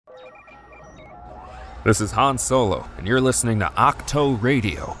This is Han Solo, and you're listening to Octo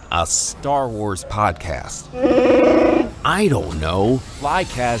Radio, a Star Wars podcast. I don't know. Fly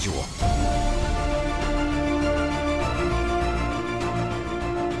casual.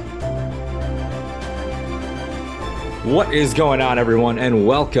 What is going on, everyone, and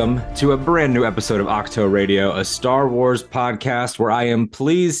welcome to a brand new episode of Octo Radio, a Star Wars podcast where I am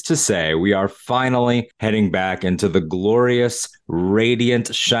pleased to say we are finally heading back into the glorious,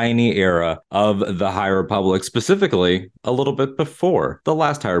 radiant, shiny era of the High Republic, specifically a little bit before the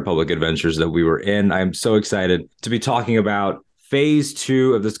last High Republic adventures that we were in. I'm so excited to be talking about Phase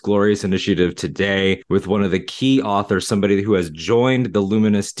 2 of this glorious initiative today with one of the key authors, somebody who has joined the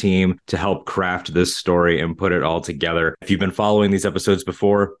Luminous team to help craft this story and put it all together. If you've been following these episodes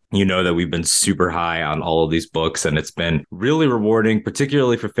before, you know that we've been super high on all of these books, and it's been really rewarding,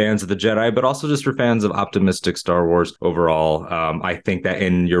 particularly for fans of the Jedi, but also just for fans of optimistic Star Wars overall. I think that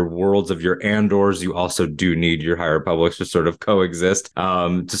in your worlds of your Andors, you also do need your High Republics to sort of coexist,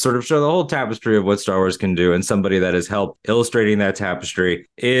 to sort of show the whole tapestry of what Star Wars can do. And somebody that has helped illustrating that tapestry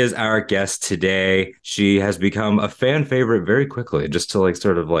is our guest today. She has become a fan favorite very quickly, just to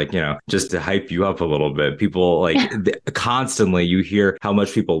hype you up a little bit. People constantly, you hear how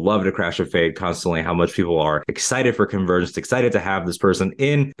much people love A Crash of Fate, constantly how much people are excited for Convergence, excited to have this person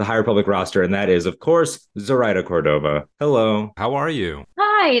in the High Republic roster. And that is, of course, Zoraida Cordova. Hello. How are you?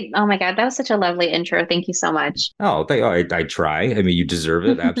 Hi. Oh my God, that was such a lovely intro. Thank you so much. I try. I mean, you deserve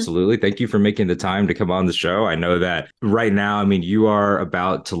it. Absolutely. Thank you for making the time to come on the show. I know that right now, you are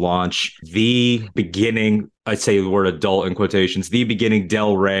about to launch the beginning, I'd say the word adult in quotations, the beginning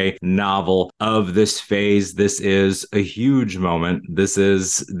Del Rey novel of this phase. This is a huge moment. This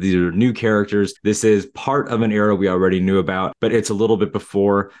is the new characters. This is part of an era we already knew about, but it's a little bit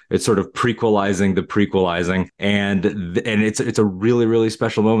before. It's sort of prequelizing the prequelizing, and it's a really, really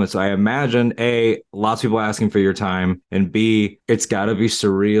special moment. So I imagine A, lots of people asking for your time, and B, it's got to be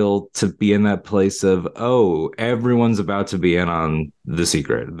surreal to be in that place of, oh, everyone's about to be in on the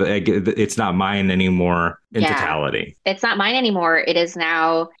secret. It's not mine anymore. In totality. It's not mine anymore. It is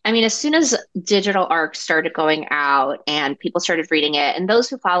now. As soon as Digital Arc started going out and people started reading it, and those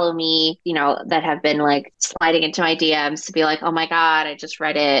who follow me, that have been sliding into my DMs to be like, oh my God, I just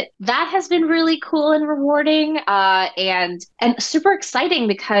read it. That has been really cool and rewarding, and super exciting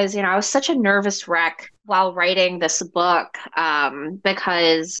because, I was such a nervous wreck while writing this book,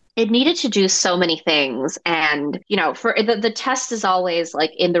 because it needed to do so many things. And, for the test is always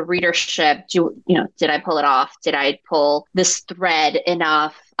in the readership, did I pull it off? Did I pull this thread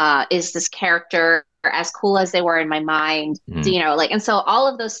enough? Is this character as cool as they were in my mind? And so all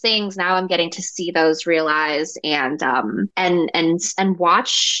of those things, now I'm getting to see those realized and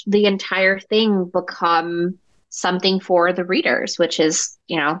watch the entire thing become something for the readers, which is,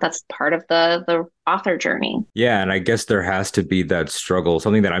 that's part of the author journey. Yeah, and I guess there has to be that struggle.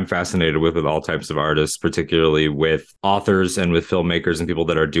 Something that I'm fascinated with all types of artists, particularly with authors and with filmmakers and people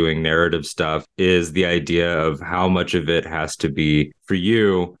that are doing narrative stuff, is the idea of how much of it has to be for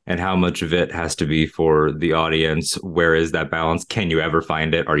you and how much of it has to be for the audience. Where is that balance? Can you ever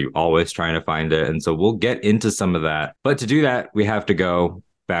find it? Are you always trying to find it? And so we'll get into some of that. But to do that, we have to go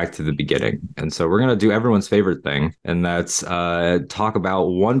back to the beginning. And so we're going to do everyone's favorite thing, and that's talk about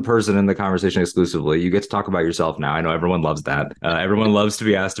one person in the conversation exclusively. You get to talk about yourself now. I know everyone loves that. Everyone loves to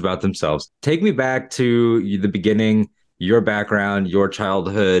be asked about themselves. Take me back to the beginning, your background, your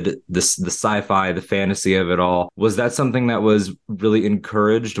childhood, the sci-fi, the fantasy of it all. Was that something that was really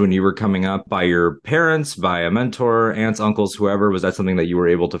encouraged when you were coming up by your parents, by a mentor, aunts, uncles, whoever? Was that something that you were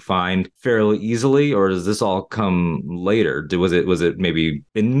able to find fairly easily, or does this all come later? Was it maybe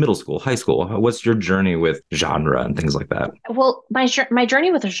in middle school, high school? What's your journey with genre and things like that? Well, my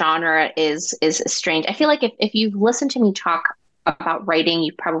journey with genre is strange. I feel like if you've listened to me talk about writing,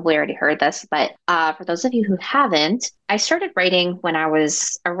 you probably already heard this, but for those of you who haven't, I started writing when I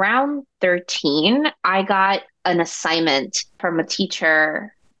was around 13. I got an assignment from a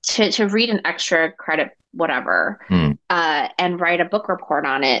teacher to read an extra credit, whatever, and write a book report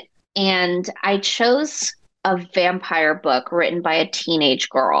on it. And I chose a vampire book written by a teenage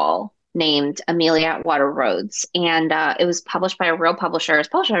girl named Amelia Water Rhodes. And it was published by a real publisher. It was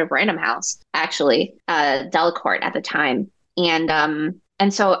published by Random House, actually, Delacorte at the time. And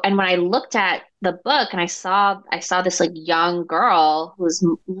when I looked at the book and I saw this young girl who was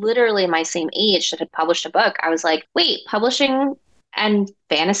literally my same age that had published a book, I was like, wait, publishing and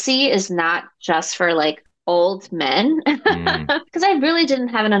fantasy is not just for old men Mm. because I really didn't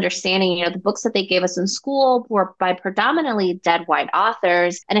have an understanding. The books that they gave us in school were by predominantly dead white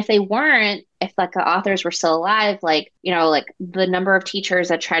authors. And if they weren't, if like the authors were still alive, like, like the number of teachers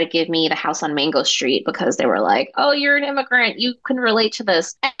that try to give me The House on Mango Street because they were like, oh, you're an immigrant, you can relate to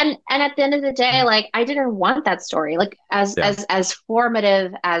this. And at the end of the day, like I didn't want that story. Like as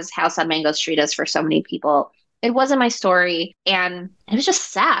formative as House on Mango Street is for so many people, it wasn't my story, and it was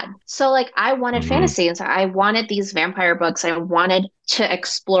just sad. So like I wanted fantasy, and so I wanted these vampire books. I wanted to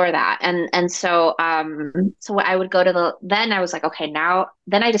explore that. And so so I would go to then I was like, okay, now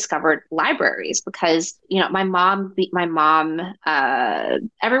then I discovered libraries because, my mom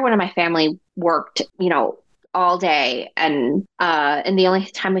everyone in my family worked, all day, and the only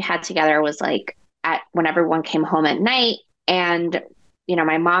time we had together was like when everyone came home at night. And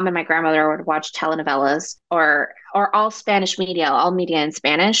my mom and my grandmother would watch telenovelas or all Spanish media, all media in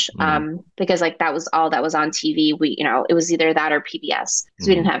Spanish, because like that was all that was on TV. It was either that or PBS because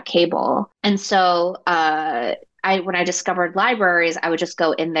we didn't have cable. And so when I discovered libraries, I would just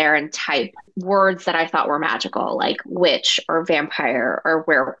go in there and type words that I thought were magical, like witch or vampire or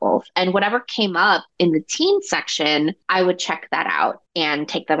werewolf. And whatever came up in the teen section, I would check that out and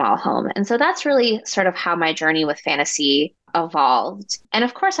take them all home. And so that's really sort of how my journey with fantasy evolved. And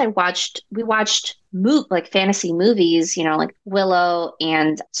of course, we watched like fantasy movies, like Willow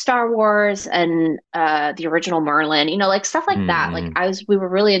and Star Wars and the original Merlin, like stuff like that. Like we were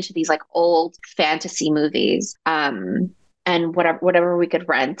really into these like old fantasy movies, and whatever we could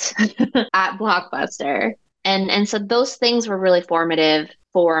rent at Blockbuster. And so those things were really formative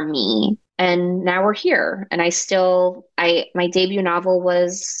for me. And now we're here. And my debut novel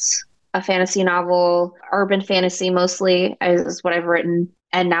was a fantasy novel, urban fantasy mostly is what I've written,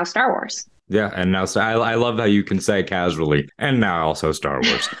 and now Star Wars. Yeah, and now I love how you can say casually, and now also Star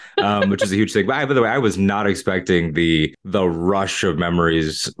Wars, which is a huge thing. By the way, I was not expecting the rush of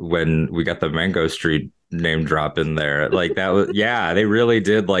memories when we got the Mango Street name drop in there. Like that was, yeah, they really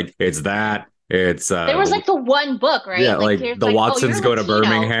did. Like it's that. It's there was like the one book, right? Yeah, like the Watsons go to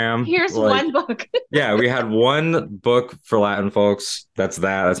Birmingham. Here's one book. Yeah, we had one book for Latin folks. That's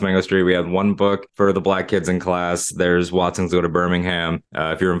Mango Street. We had one book for the Black kids in class. There's Watsons go to Birmingham.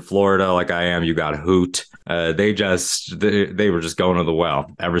 If you're in Florida, like I am, you got Hoot. They were just going to the well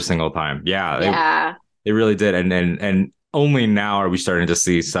every single time. Yeah, they really did. And only now are we starting to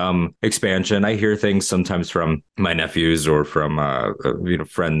see some expansion. I hear things sometimes from my nephews or from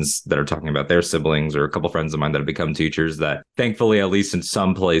friends that are talking about their siblings, or a couple friends of mine that have become teachers, that thankfully, at least in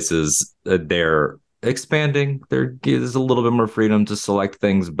some places, they're expanding. There's a little bit more freedom to select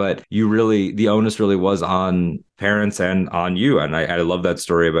things, but the onus really was on parents and on you. And I love that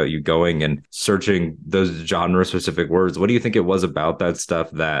story about you going and searching those genre specific words. What do you think it was about that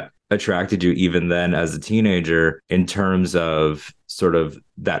stuff that attracted you even then as a teenager, in terms of sort of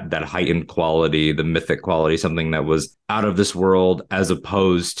that heightened quality, the mythic quality, something that was out of this world, as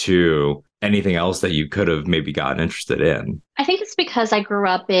opposed to anything else that you could have maybe gotten interested in? I think it's because I grew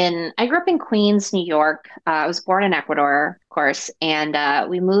up in Queens, New York. I was born in Ecuador, of course, and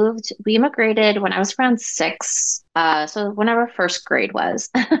we immigrated when I was around 6. So whenever first grade was.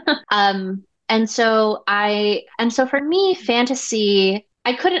 And so for me, fantasy,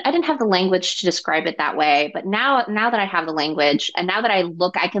 I didn't have the language to describe it that way. But now that I have the language, and now that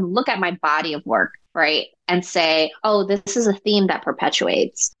I can look at my body of work, right, and say, oh, this is a theme that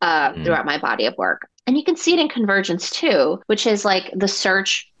perpetuates throughout my body of work. And you can see it in Convergence too, which is like the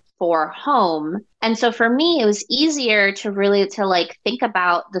search for home. And so for me, it was easier to like think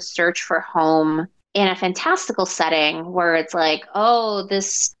about the search for home in a fantastical setting where it's like, oh,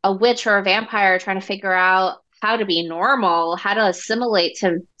 a witch or a vampire trying to figure out how to be normal, how to assimilate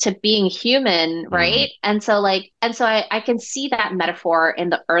to being human, right? And so I can see that metaphor in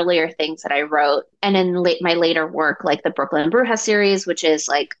the earlier things that I wrote, and in my later work, like the Brooklyn Bruja series, which is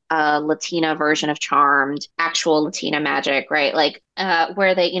like a Latina version of Charmed, actual Latina magic, right? Like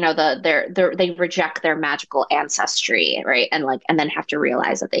where they, they reject their magical ancestry, right? And then have to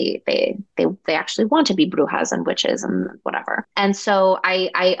realize that they actually want to be brujas and witches and whatever. And so I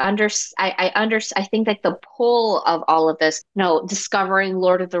think that the pull of all of this, discovering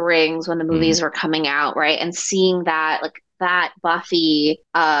Lord of the Rings when the movies were coming out, right? And seeing that, like that Buffy,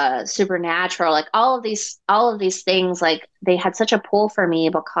 Supernatural, like all of these things, like they had such a pull for me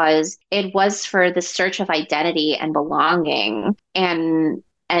because it was for the search of identity and belonging. And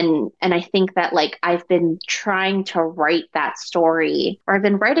I think that like I've been trying to write that story, or I've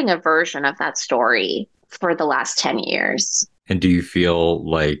been writing a version of that story for the last 10 years. And do you feel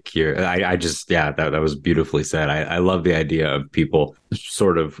like I just, yeah, that was beautifully said. I love the idea of people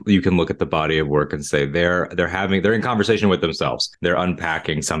sort of, you can look at the body of work and say they're in conversation with themselves. They're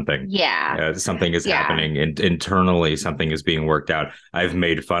unpacking something. Yeah. Something is Yeah. happening internally. Something is being worked out. I've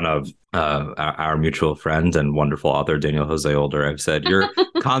made fun of our mutual friend and wonderful author, Daniel Jose Older. I've said, you're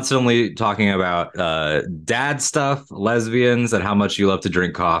constantly talking about dad stuff, lesbians, and how much you love to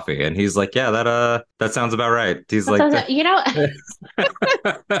drink coffee. And he's like, yeah, that sounds about right. He's like,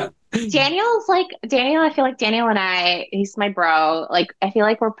 Daniel, I feel like Daniel and I, he's my bro. Like, I feel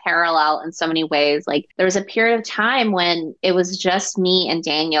like we're parallel in so many ways. Like, there was a period of time when it was just me and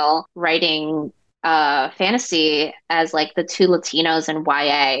Daniel writing fantasy as like the two Latinos in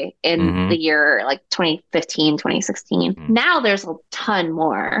YA in the year like 2015, 2016. Now there's a ton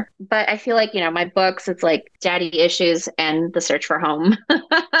more. But I feel like, my books, it's like daddy issues and the search for home.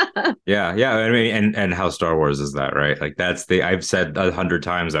 Yeah. I mean, and how Star Wars is that, right? Like I've said 100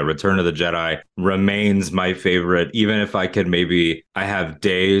 times that Return of the Jedi remains my favorite, even if I have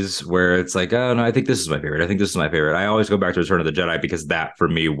days where it's like, oh no, I think this is my favorite. I think this is my favorite. I always go back to Return of the Jedi because that for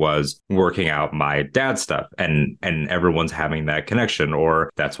me was working out my dad stuff, and everyone's having that connection. Or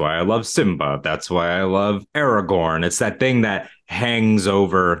that's why I love Simba. That's why I love Aragorn. It's that thing that hangs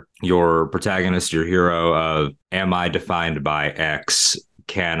over your protagonist, your hero of, am I defined by X?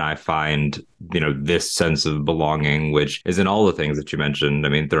 Can I find, this sense of belonging, which is in all the things that you mentioned. I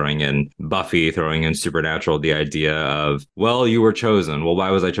mean, throwing in Buffy, throwing in Supernatural, the idea of, well, you were chosen. Well,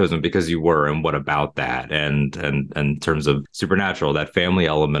 why was I chosen? Because you were. And what about that? And in terms of Supernatural, that family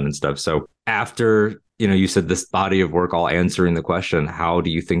element and stuff. So after, you said this body of work all answering the question, how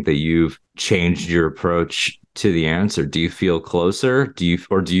do you think that you've changed your approach to the answer? Do you feel closer? Do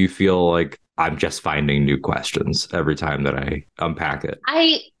you feel like I'm just finding new questions every time that I unpack it?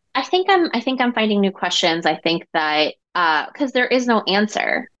 I think I'm finding new questions. I think that because there is no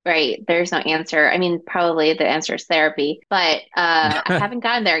answer, right? There's no answer. I mean, probably the answer is therapy, but I haven't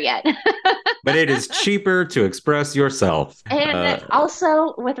gotten there yet. But it is cheaper to express yourself. And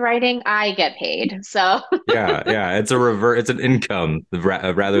also with writing, I get paid. So yeah, it's an income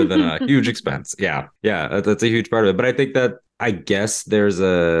rather than a huge expense. Yeah, that's a huge part of it. But I think that, I guess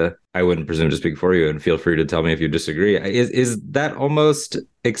I wouldn't presume to speak for you, and feel free to tell me if you disagree. Is that almost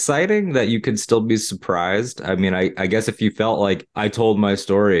exciting that you can still be surprised? I mean, I guess if you felt like I told my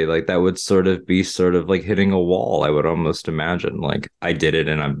story, like that would sort of like hitting a wall. I would almost imagine, like, I did it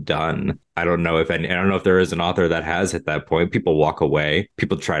and I'm done. I don't know if there is an author that has hit that point. People walk away,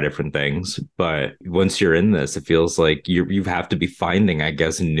 people try different things, but once you're in this, it feels like you have to be finding, I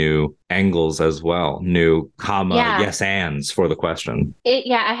guess, new angles as well, new yes ands for the question.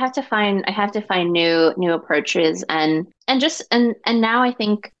 I have to find new approaches and now I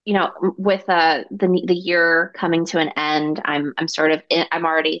think, with the year coming to an end, I'm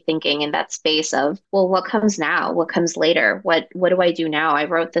already thinking in that space of, well, what comes now? What comes later? What do I do now? I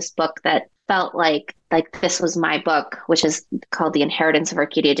wrote this book that felt like this was my book, which is called The Inheritance of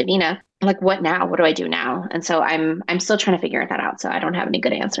Arcadia Divina. Like, what now? What do I do now? And so I'm still trying to figure that out. So I don't have any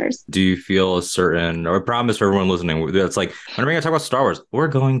good answers. Do you feel a certain, or a promise for everyone listening, that's like, when we're going to talk about Star Wars,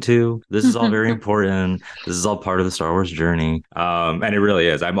 this is all very important. This is all part of the Star Wars journey. And it really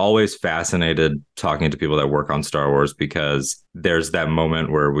is. I'm always fascinated talking to people that work on Star Wars, because there's that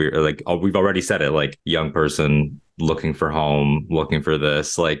moment where we're like, we've already said it, like, young person looking for home, looking for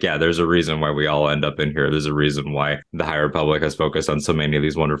this. Like, yeah, there's a reason why we all end up in here. There's a reason why the High Republic has focused on so many of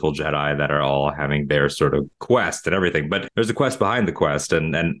these wonderful Jedi that are all having their sort of quest and everything. But there's a quest behind the quest.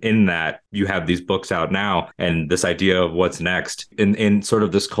 And in that, you have these books out now, and this idea of what's next in sort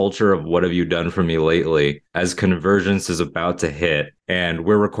of this culture of what have you done for me lately, as Convergence is about to hit. And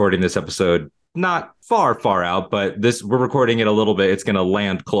we're recording this episode not far out, but we're recording it a little bit. It's going to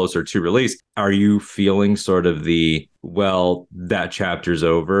land closer to release. Are you feeling sort of that chapter's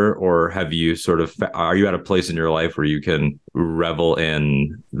over, or are you at a place in your life where you can revel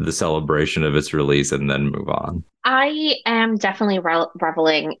in the celebration of its release and then move on? I am definitely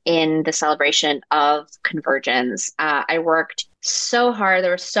reveling in the celebration of Convergence. I worked so hard.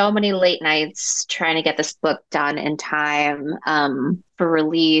 There were so many late nights trying to get this book done in time for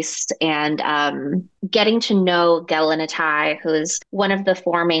release, and getting to know Gelanatai, who is one of the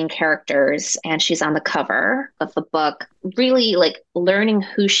four main characters, and she's on the cover of the book, really like learning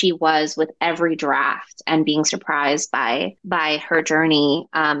who she was with every draft and being surprised by her journey.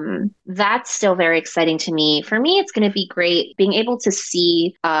 That's still very exciting to me. For me, it's going to be great being able to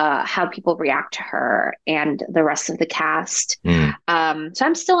see how people react to her and the rest of the cast. So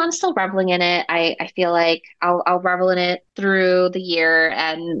I'm still reveling in it. I feel like I'll revel in it through the year,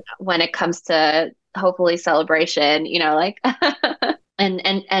 and when it comes to hopefully Celebration, like and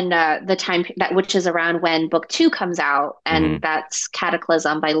the time that which is around when book 2 comes out, and that's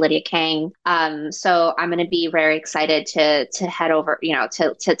Cataclysm by Lydia Kang. So I'm going to be very excited to head over,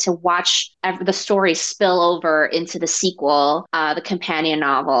 to watch the story spill over into the sequel, the companion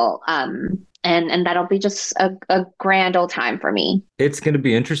novel. And that'll be just a grand old time for me. It's going to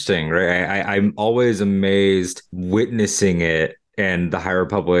be interesting, right? I'm always amazed witnessing it. And the High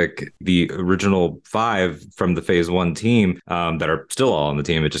Republic, the original 5 from the Phase 1 team that are still all on the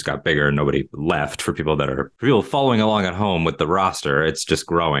team, it just got bigger and nobody left. For people following along at home with the roster, it's just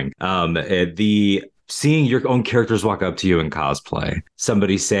growing. Seeing your own characters walk up to you in cosplay,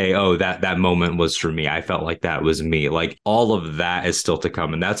 somebody say, oh, that moment was for me. I felt like that was me. Like, all of that is still to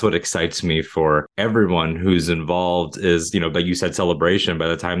come. And that's what excites me for everyone who's involved is, like you said, Celebration. By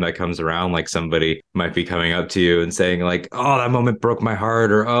the time that comes around, like, somebody might be coming up to you and saying like, oh, that moment broke my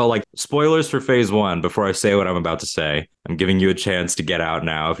heart, or, oh, like, spoilers for Phase 1 before I say what I'm about to say. I'm giving you a chance to get out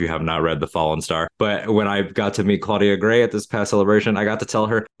now if you have not read The Fallen Star. But when I got to meet Claudia Gray at this past Celebration, I got to tell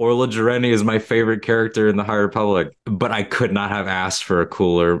her Orla Jareni is my favorite character in the High Republic. But I could not have asked for a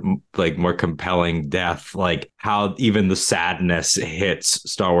cooler, like, more compelling death. Like, how even the sadness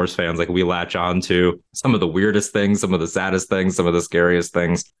hits Star Wars fans. Like, we latch on to some of the weirdest things, some of the saddest things, some of the scariest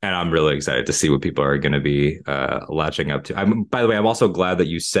things. And I'm really excited to see what people are going to be latching up to. By the way, I'm also glad that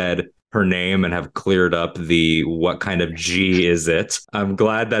you said her name and have cleared up the what kind of G is it. I'm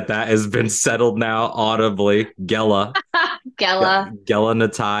glad that has been settled now audibly. Gela. Gela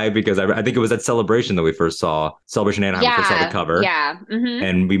Natai, because I think it was at Celebration that we first saw Celebration Anaheim. We first saw the cover. Yeah. Mm-hmm.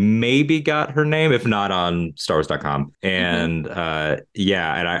 And we maybe got her name, if not on StarWars.com. And and I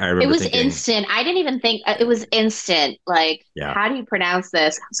remember it was thinking, instant. I didn't even think it was instant. Like, how do you pronounce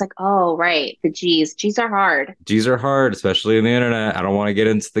this? I was like, oh, right. The G's. G's are hard. G's are hard, especially in the internet. I don't want to get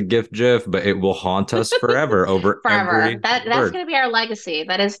into the GIF, but it will haunt us forever forever. That's going to be our legacy.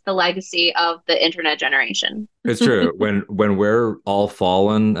 That is the legacy of the internet generation. It's true. When we're all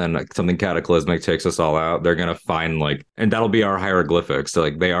fallen and something cataclysmic takes us all out, they're gonna find and that'll be our hieroglyphics. So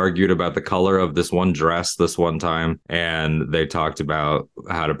they argued about the color of this one dress this one time, and they talked about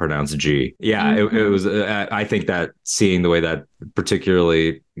how to pronounce G. Yeah, it was. I think that seeing the way that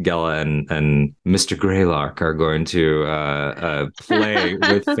particularly Gela and Mr. Greylark are going to play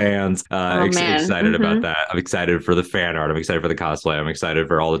with fans. Excited about that. I'm excited for the fan art. I'm excited for the cosplay. I'm excited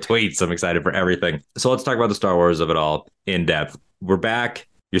for all the tweets. I'm excited for everything. So let's talk about the Star Wars of it all in depth. We're back.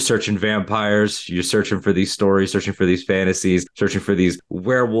 You're searching vampires. You're searching for these stories, searching for these fantasies, searching for these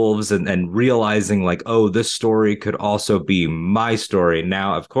werewolves, and realizing oh, this story could also be my story.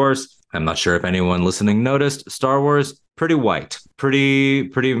 Now, of course, I'm not sure if anyone listening noticed, Star Wars, pretty white, pretty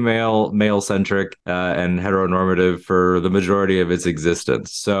male centric and heteronormative for the majority of its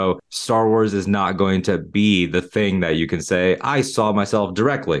existence. So Star Wars is not going to be the thing that you can say, I saw myself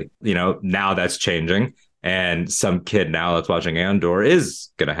directly. Now that's changing. And some kid now that's watching Andor is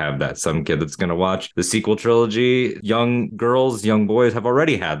going to have that. Some kid that's going to watch the sequel trilogy, young girls, young boys have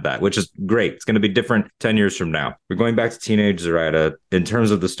already had that, which is great. It's going to be different 10 years from now. We're going back to teenage Zoraida in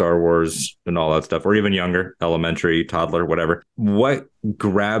terms of the Star Wars and all that stuff, or even younger, elementary, toddler, whatever. What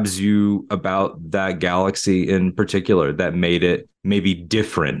grabs you about that galaxy in particular that made it maybe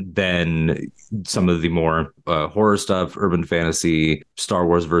different than some of the more horror stuff, urban fantasy, Star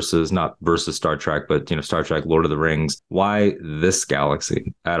Wars not versus Star Trek, but Star Trek, Lord of the Rings? Why this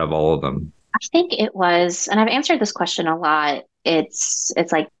galaxy out of all of them? I think it was, and I've answered this question a lot. It's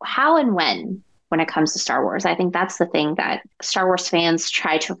like how and when it comes to Star Wars. I think that's the thing that Star Wars fans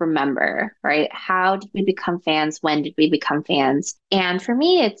try to remember, right? How did we become fans? When did we become fans? And for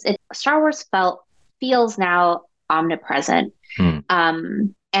me, Star Wars feels now omnipresent.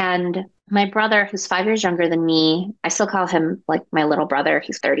 And my brother, who's 5 years younger than me, I still call him like my little brother.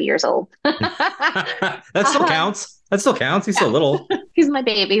 He's 30 years old. That still counts. That still counts. He's still little. He's my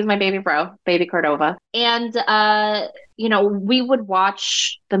baby. He's my baby bro, baby Cordova. And, we would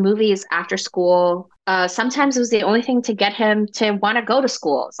watch the movies after school. Sometimes it was the only thing to get him to want to go to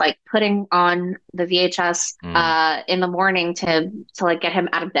school. It's like putting on the VHS in the morning to get him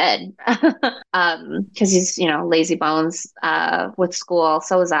out of bed. Because he's, lazy bones with school.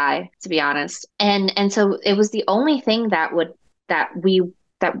 So was I, to be honest. And so it was the only thing that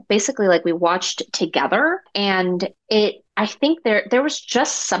basically we watched together. And I think there was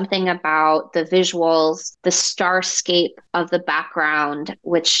just something about the visuals, the starscape of the background,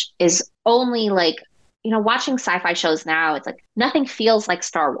 which is only watching sci-fi shows now, it's like nothing feels like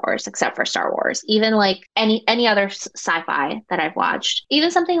Star Wars except for Star Wars. Even like any other sci-fi that I've watched,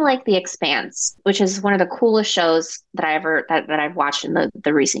 even something like The Expanse, which is one of the coolest shows that I've watched in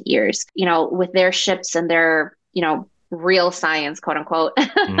the recent years. With their ships and their real science, quote unquote.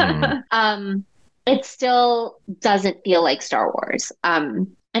 It still doesn't feel like Star Wars.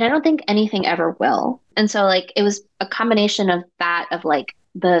 And I don't think anything ever will. And so like it was a combination of that, of like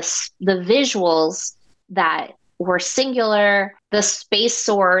the visuals that were singular, the space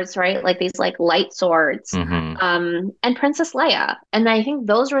swords, right? Like these like light swords, and Princess Leia. And I think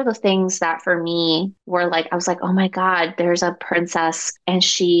those were the things that for me were like, I was like, oh my God, there's a princess and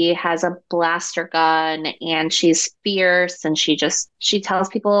she has a blaster gun and she's fierce and she tells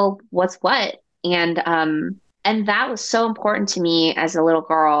people what's what. And that was so important to me as a little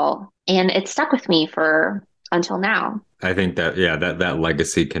girl. And it stuck with me until now. I think that, that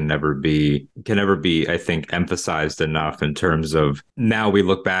legacy can never be, I think, emphasized enough in terms of now we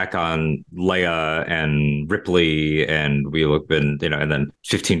look back on Leia and Ripley and we look and then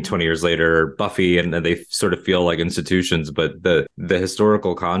 15, 20 years later, Buffy, and they sort of feel like institutions. But the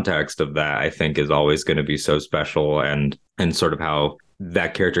historical context of that, I think, is always going to be so special, and sort of how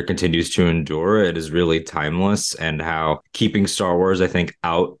that character continues to endure. It is really timeless, and how keeping Star Wars, I think,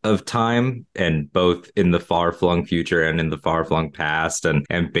 out of time, and both in the far-flung future and in the far-flung past, and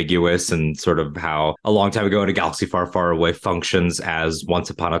ambiguous, and sort of how a long time ago in a galaxy far, far away functions as once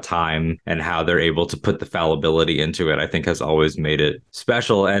upon a time, and how they're able to put the fallibility into it, I think has always made it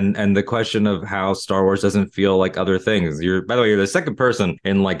special. And the question of how Star Wars doesn't feel like other things. By the way, you're the second person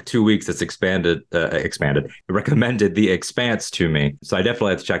in like 2 weeks that's recommended The Expanse to me. So I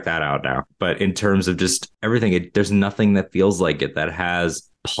definitely have to check that out now. But in terms of just everything, there's nothing that feels like it, that has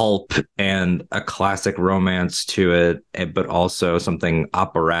pulp and a classic romance to it, but also something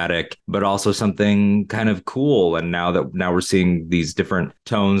operatic, but also something kind of cool. And now we're seeing these different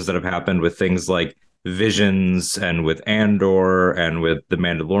tones that have happened with things like Visions and with Andor and with The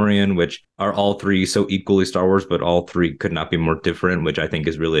Mandalorian, which are all three so equally Star Wars, but all three could not be more different, which I think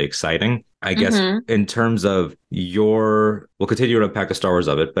is really exciting. I guess in terms of we'll continue to unpack the Star Wars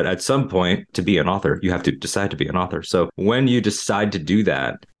of it, but at some point, to be an author, you have to decide to be an author. So when you decide to do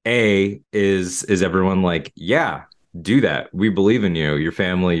that, is everyone like, yeah, do that. We believe in you, your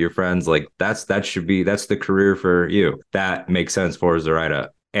family, your friends, like that's the career for you. That makes sense for Zoraida.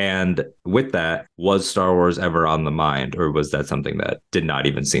 And with that, was Star Wars ever on the mind, or was that something that did not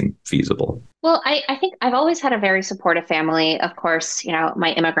even seem feasible? Well, I think I've always had a very supportive family. Of course,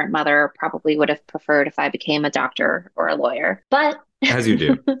 my immigrant mother probably would have preferred if I became a doctor or a lawyer, but as you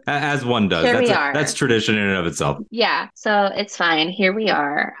do, as one does. That's tradition in and of itself. Yeah, so it's fine. Here we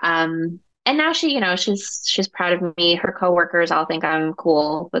are. And now she's proud of me. Her coworkers all think I'm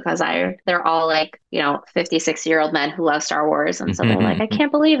cool because they're all like, 56-year-old men who love Star Wars. And so they're like, I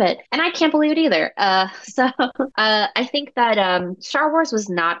can't believe it. And I can't believe it either. I think that Star Wars was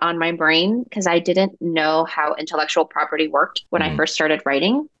not on my brain because I didn't know how intellectual property worked when I first started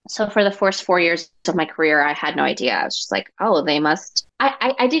writing. So for the first 4 years of my career, I had no idea. I was just like, oh, they must.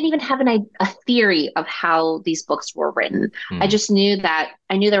 I didn't even have a theory of how these books were written. I just knew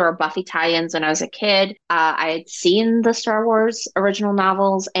there were Buffy tie-ins when I was a kid. I had seen the Star Wars original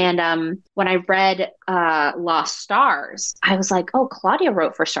novels. And when I read Lost Stars, I was like, oh, Claudia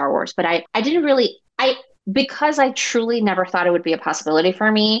wrote for Star Wars. But I didn't really, because I truly never thought it would be a possibility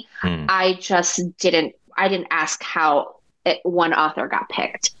for me, I didn't ask how one author got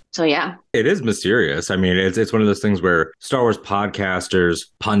picked. So yeah, it is mysterious. I mean, it's one of those things where Star Wars podcasters,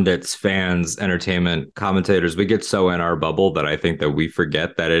 pundits, fans, entertainment commentators, we get so in our bubble that I think that we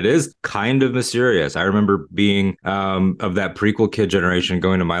forget that it is kind of mysterious. I remember being of that prequel kid generation,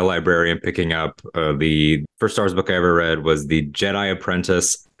 going to my library and picking up the first Star Wars book I ever read was The Jedi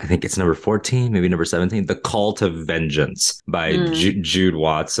Apprentice. I think it's number 14, maybe number 17, The Call to Vengeance by Jude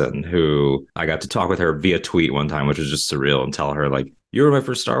Watson, who I got to talk with her via tweet one time, which was just surreal, and tell her like, you were my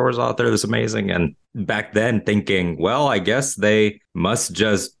first Star Wars author. This is amazing. And back then thinking, well, I guess they must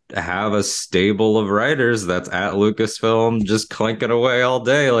just have a stable of writers that's at Lucasfilm just clanking away all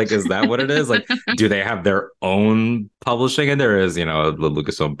day. Like, is that what it is? Like, do they have their own publishing? And there is, the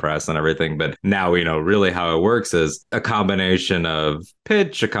Lucasfilm Press and everything. But now we know really how it works is a combination of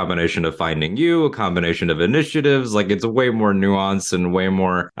pitch, a combination of finding you, a combination of initiatives. Like, it's way more nuanced and way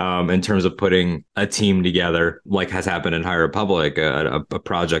more in terms of putting a team together, like has happened in High Republic, a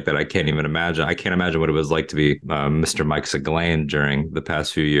project that I can't even imagine. I can't imagine what it was like to be Mr. Mike Seglain during the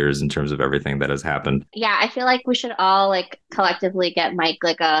past few years. years in terms of everything that has happened. Yeah, I feel like we should all like collectively get Mike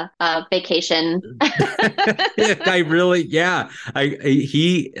like a vacation. I really, yeah.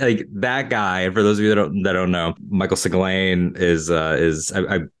 He like that guy. And for those of you that don't know, Michael Siglain is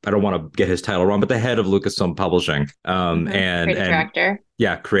I don't want to get his title wrong, but the head of Lucasfilm Publishing, and creative director.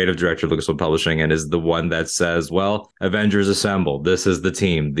 Yeah, creative director of Lucasfilm Publishing, and is the one that says, well, Avengers Assemble. This is the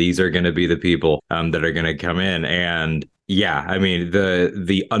team. These are going to be the people that are going to come in. And yeah, I mean,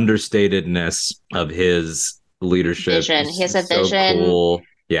 the understatedness of his leadership. Vision. He has a vision. Cool.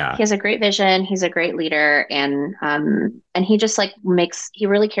 Yeah. He has a great vision. He's a great leader. And he just like he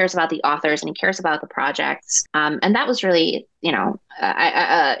really cares about the authors and he cares about the projects. And that was really,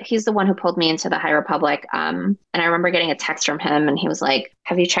 he's the one who pulled me into the High Republic. And I remember getting a text from him and he was like,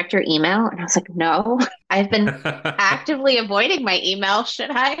 have you checked your email? And I was like, no, I've been actively avoiding my email.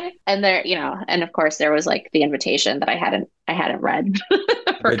 Should I? And there, and of course there was like the invitation that I hadn't read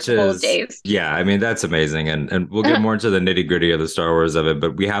for Which a couple is, of days. Yeah, I mean, that's amazing. And we'll get more into the nitty gritty of the Star Wars of it,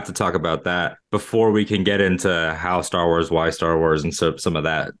 but we have to talk about that before we can get into how Star Wars, why Star Wars, and so some of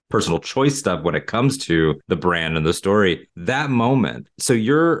that personal choice stuff when it comes to the brand and the story. That moment. So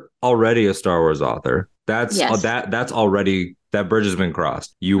you're already a Star Wars author. That's already, that bridge has been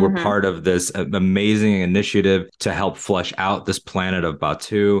crossed. You were part of this amazing initiative to help flesh out this planet of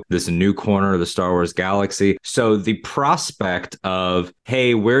Batuu, this new corner of the Star Wars galaxy. So the prospect of,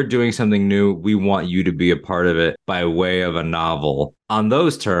 hey, we're doing something new, we want you to be a part of it by way of a novel. On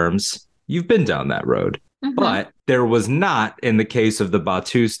those terms, you've been down that road. But there was not in the case of the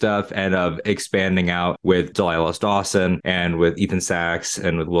Batuu stuff and of expanding out with Delilah Dawson and with Ethan Sachs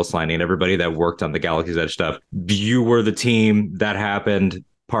and with Will Sliney and everybody that worked on the Galaxy's Edge stuff. You were the team that happened.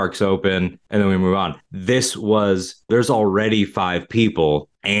 Parks open, and then we move on. There's already 5 people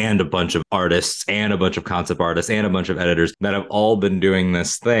and a bunch of artists and a bunch of concept artists and a bunch of editors that have all been doing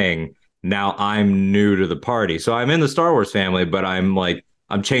this thing. Now I'm new to the party. So I'm in the Star Wars family, but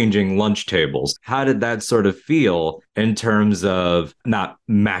I'm changing lunch tables. How did that sort of feel in terms of not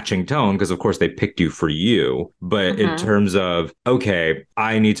matching tone? Because of course they picked you for you, but in terms of, okay,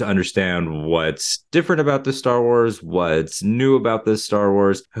 I need to understand what's different about this Star Wars, what's new about this Star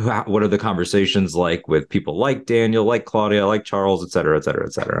Wars. What are the conversations like with people like Daniel, like Claudia, like Charles, et cetera, et cetera,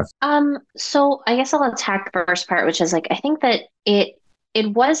 et cetera? So I guess I'll attack the first part, which is like, I think that it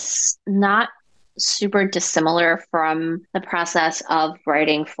was not super dissimilar from the process of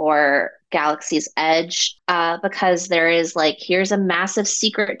writing for Galaxy's Edge, because there is like, here's a massive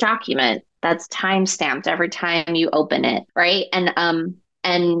secret document that's time stamped every time you open it, right? And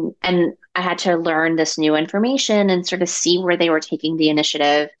I had to learn this new information and sort of see where they were taking the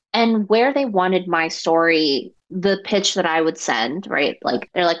initiative and where they wanted my story, the pitch that I would send, right? Like,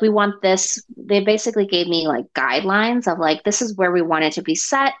 they're like, we want this. They basically gave me like guidelines of like, this is where we want it to be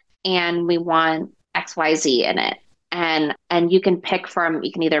set, and we want XYZ in it. And you can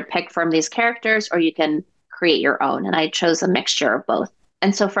either pick from these characters or you can create your own. And I chose a mixture of both.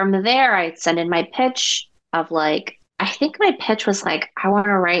 And so from there, I send in my pitch of like, I think my pitch was like, I want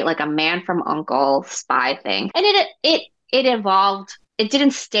to write like a Man from U.N.C.L.E. spy thing. And it evolved. It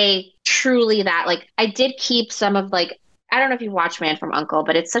didn't stay truly that. Like, I did keep some of like, I don't know if you've watched Man from U.N.C.L.E.,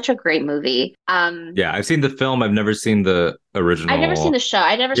 but it's such a great movie. Yeah, I've seen the film. I've never seen the original. I've never seen the show.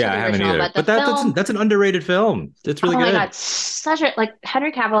 I've never seen the original. But that's an underrated film. It's really good. Oh my God, such a, like,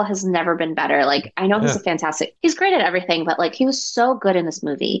 Henry Cavill has never been better. Like, I know he's great at everything, but like, he was so good in this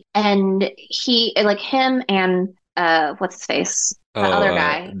movie. And he, like, him and what's his face? The other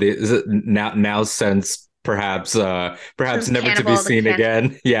guy. Is it now since perhaps never to be seen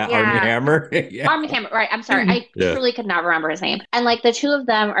again. Yeah, Armie Hammer. Armie Hammer, right. I'm sorry. I truly could not remember his name. And like, the two of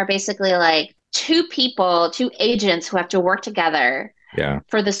them are basically like two agents who have to work together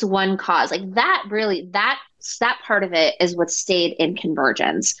for this one cause. Like, that really, that part of it is what stayed in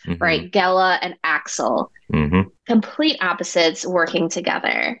Convergence, right? Gela and Axel. Complete opposites working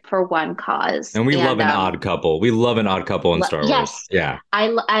together for one cause. And we love an odd couple. We love an odd couple in Star Wars. Yes. Yeah.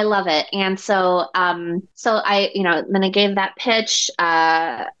 I love it. And so I, then I gave that pitch.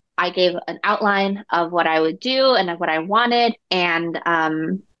 I gave an outline of what I would do and what I wanted. And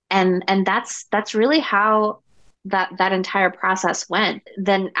that's really how that entire process went.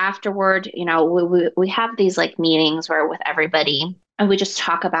 Then afterward, we have these like meetings where with everybody, and we just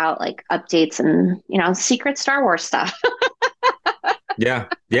talk about like updates and, secret Star Wars stuff. Yeah.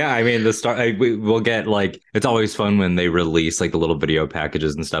 Yeah, I mean we'll get like it's always fun when they release like the little video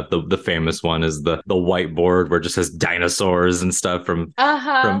packages and stuff. The famous one is the whiteboard where it just says dinosaurs and stuff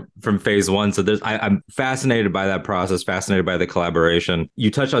Uh-huh. from phase one. So I'm fascinated by that process, fascinated by the collaboration.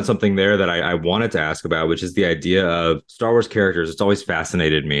 You touched on something there that I wanted to ask about, which is the idea of Star Wars characters. It's always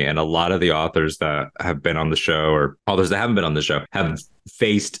fascinated me, and a lot of the authors that have been on the show or authors that haven't been on the show have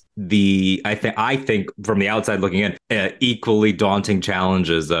faced I think from the outside looking in, equally daunting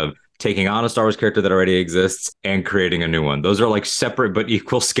challenges of taking on a Star Wars character that already exists and creating a new one. Those are like separate but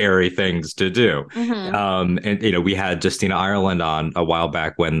equal scary things to do. Mm-hmm. And we had Justina Ireland on a while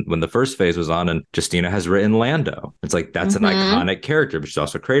back when the first phase was on, and Justina has written Lando. It's like that's an iconic character, but she's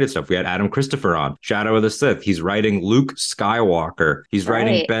also created stuff. We had Adam Christopher on Shadow of the Sith. He's writing Luke Skywalker. He's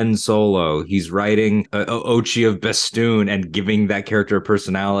writing Ben Solo. He's writing Ochi of Bestoon and giving that character a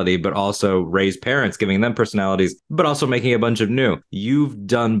personality, but also Rey's parents, giving them personalities, but also making a bunch of new. You've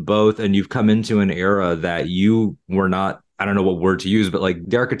done both, and you've come into an era that you were not, I don't know what word to use, but like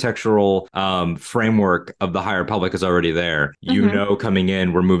the architectural framework of the High Republic is already there. Coming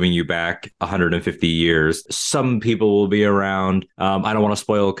in, we're moving you back 150 years. Some people will be around. I don't want to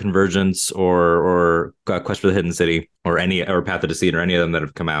spoil Convergence or Quest for the Hidden City or Path of Deceit or any of them that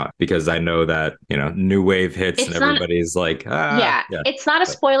have come out, because I know that, New Wave hits and everybody's like, yeah. It's not a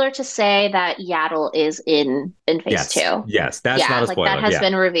spoiler to say that Yaddle is in phase two. Yes, that's not a spoiler. That has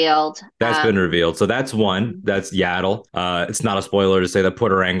been revealed. That's been revealed. So that's one. That's Yaddle. It's not a spoiler to say that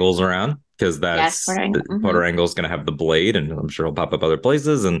Porter Angle's around, because Porter Angle's going to have the blade, and I'm sure he'll pop up other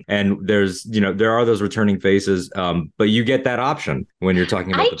places. And there's, there are those returning faces, but you get that option when you're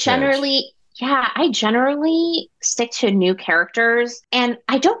talking about I generally stick to new characters, and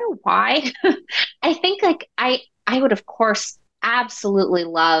I don't know why. I think like I would, of course, absolutely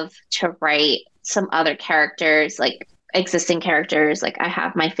love to write some other characters, like existing characters. Like I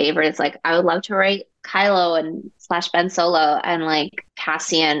have my favorites. Like I would love to write Kylo and / Ben Solo and like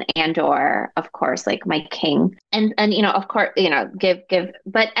Cassian Andor, of course, like my king. And of course, give,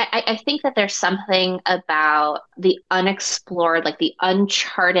 but I think that there's something about the unexplored, like the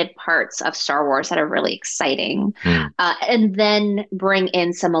uncharted parts of Star Wars that are really exciting. And then bring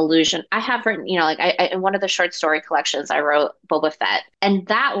in some illusion. I have written, in one of the short story collections, I wrote Boba Fett. And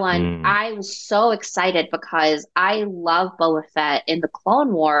that one, I was so excited because I love Boba Fett in the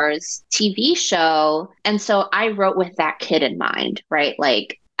Clone Wars TV show. And so I wrote with that kid in mind, right?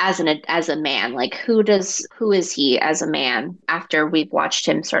 Like as a man, like who is he as a man after we've watched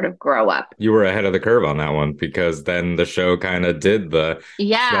him sort of grow up? You were ahead of the curve on that one, because then the show kind of did the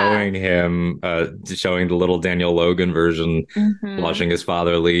showing him, showing the little Daniel Logan version, watching his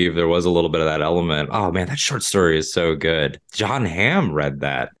father leave. There was a little bit of that element. Oh man, that short story is so good. John Hamm read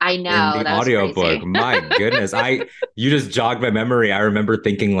that. I know, in the audiobook. My goodness. You just jogged my memory. I remember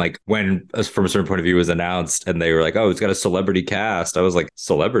thinking like when, from a certain point of view, was announced and they were like, oh, it's got a celebrity cast. I was like,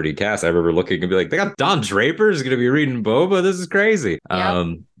 celebrity cast? I remember looking and be like, they got Don Draper's going to be reading Boba. This is crazy.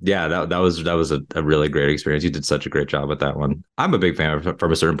 Yep. That was a really great experience. You did such a great job with that one. I'm a big fan of,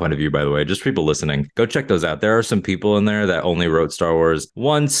 from a certain point of view, by the way. Just people listening, go check those out. There are some people in there that only wrote Star Wars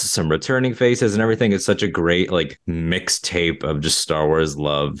once, some returning faces and everything. It's such a great like mixtape of just Star Wars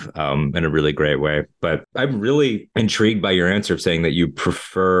love in a really great way. But I'm really intrigued by your answer of saying that you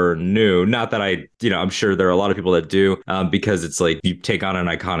prefer new. Not that I'm sure there are a lot of people that do, because it's like you take on an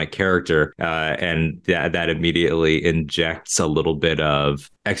iconic character and that immediately injects a little bit of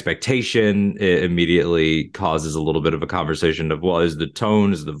expectation. It immediately causes a little bit of a conversation of, well, is the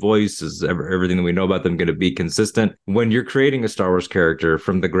tone, is the voice, is everything that we know about them going to be consistent? When you're creating a Star Wars character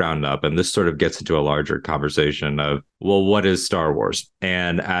from the ground up, and this sort of gets into a larger conversation of, well, what is Star Wars?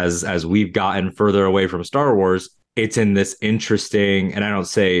 And as we've gotten further away from Star Wars, it's in this interesting, and I don't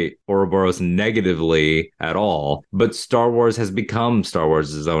say Ouroboros negatively at all, but Star Wars has become Star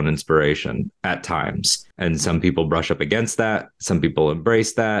Wars' own inspiration at times. And some people brush up against that. Some people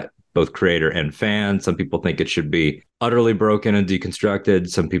embrace that, both creator and fan. Some people think it should be utterly broken and deconstructed.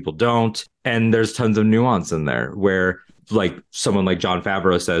 Some people don't. And there's tons of nuance in there where like someone like Jon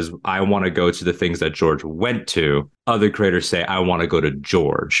Favreau says, I want to go to the things that George went to. Other creators say, I want to go to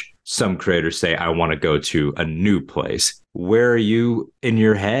George. Some creators say, I want to go to a new place. Where are you in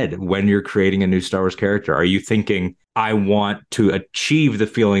your head when you're creating a new Star Wars character? Are you thinking, I want to achieve the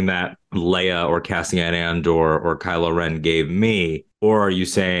feeling that Leia or Cassian Andor or Kylo Ren gave me? Or are you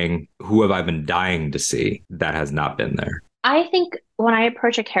saying, who have I been dying to see that has not been there? I think when I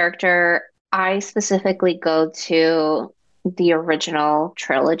approach a character, I specifically go to the original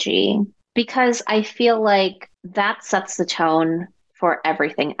trilogy because I feel like that sets the tone for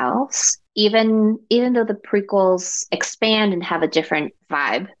everything else. Even though the prequels expand and have a different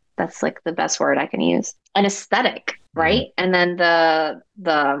vibe, that's like the best word I can use, an aesthetic, right? And then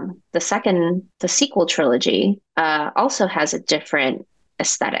the sequel trilogy also has a different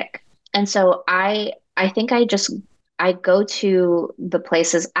aesthetic. And so I think I go to the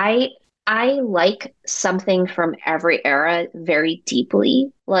places I like something from every era very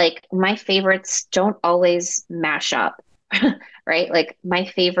deeply. Like my favorites don't always mash up, right? Like my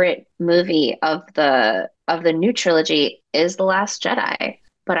favorite movie of the new trilogy is The Last Jedi,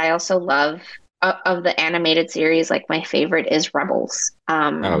 but I also love of the animated series, like my favorite is Rebels.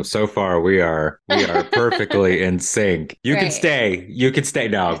 So far we are perfectly in sync. You can Right. stay. You can stay.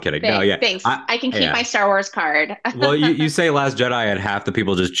 No, I'm kidding. No, yeah. Thanks. I can keep my Star Wars card. Well, you say Last Jedi and half the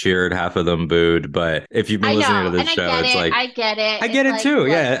people just cheered, half of them booed. But if you've been listening to this show, it's like I get it. I get it too.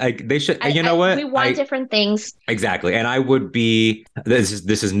 Yeah, they should. You know what? We want different things. Exactly. And I would be. This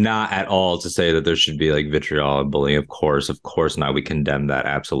is not at all to say that there should be like vitriol and bullying. Of course not. We condemn that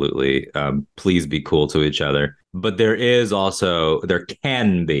absolutely. Please be cool to each other. But there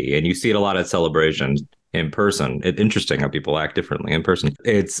can be, and you see it a lot at celebrations in person. It's interesting how people act differently in person.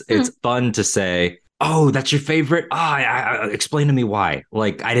 It's fun to say, oh, that's your favorite? Explain to me why.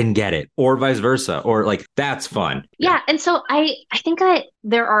 Like, I didn't get it. Or vice versa. Or like, that's fun. Yeah. And so I think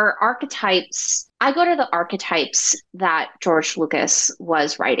there are archetypes. I go to the archetypes that George Lucas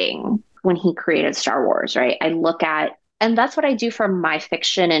was writing when he created Star Wars, right? I look at, and that's what I do for my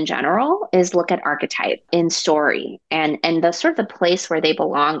fiction in general, is look at archetype in story and the sort of the place where they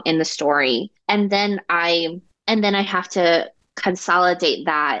belong in the story. And then I have to consolidate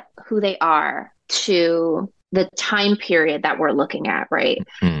that, who they are, to the time period that we're looking at, right?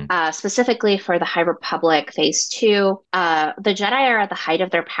 Specifically for the High Republic Phase 2, the Jedi are at the height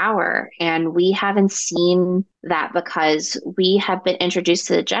of their power, and we haven't seen that because we have been introduced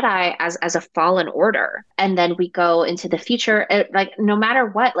to the Jedi as a fallen order, and then we go into the future. Like no matter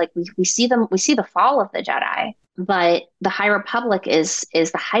what, like we see the fall of the Jedi, but the High Republic is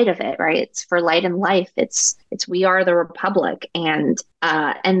the height of it, right? It's for light and life. It's we are the Republic, and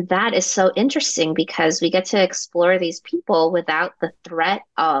that is so interesting because we get to explore these people without the threat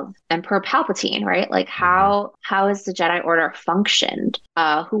of Emperor Palpatine, right? Like how has the Jedi Order functioned?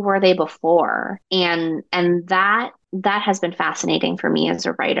 Who were they before? And that has been fascinating for me as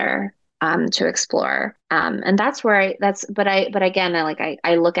a writer. To explore. And that's where but again,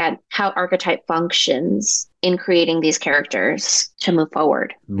 I look at how archetype functions in creating these characters to move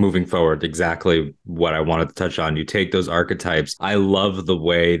forward. Moving forward, exactly what I wanted to touch on. You take those archetypes. I love the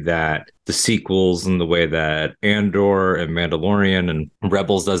way that the sequels and the way that Andor and Mandalorian and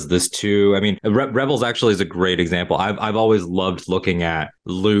Rebels does this too. I mean, Rebels actually is a great example. I've always loved looking at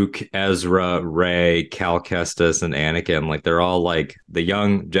Luke, Ezra, Rey, Cal Kestis, and Anakin. Like they're all like the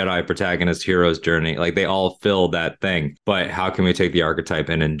young Jedi protagonist hero's journey. Like they all fill that thing. But how can we take the archetype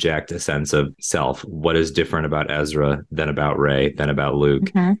and inject a sense of self? What is different about Ezra than about Rey, than about Luke,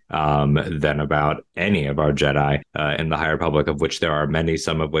 than about any of our Jedi in the High Republic, of which there are many,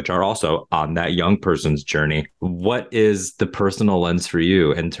 some of which are also on that young person's journey. What is the personal lens for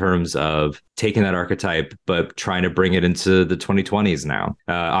you in terms of taking that archetype, but trying to bring it into the 2020s now?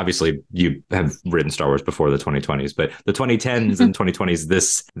 Obviously, you have written Star Wars before the 2020s, but the 2010s and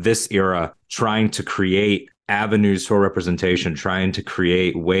 2020s, this era, trying to create avenues for representation, trying to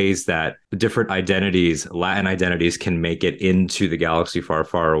create ways that different identities, Latin identities, can make it into the galaxy far,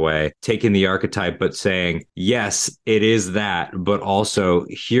 far away, taking the archetype, but saying, yes, it is that, but also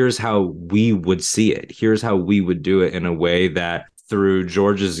here's how we would see it. Here's how we would do it in a way that through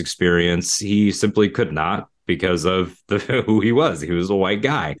George's experience, he simply could not because of who he was. He was a white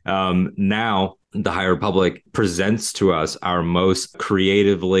guy. Now, the High Republic presents to us our most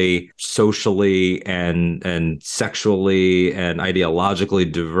creatively, socially, and sexually and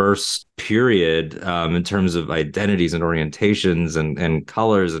ideologically diverse period in terms of identities and orientations and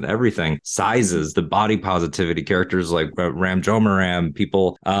colors and everything, sizes, the body positivity, characters like Ram Jomaram,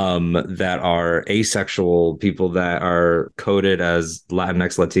 people that are asexual, people that are coded as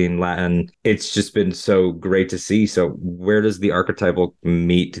Latinx, Latin. It's just been so great to see. So where does the archetypal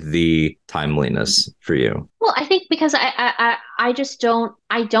meet the timeliness for you? Well, I think because I just don't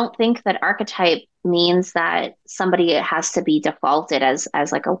think that archetype means that somebody has to be defaulted as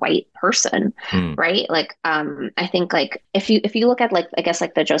like a white person, right? Like I think like if you look at like I guess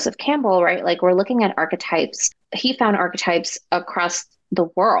like the Joseph Campbell, right? Like we're looking at archetypes. He found archetypes across the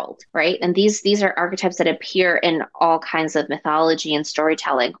world, right? And these are archetypes that appear in all kinds of mythology and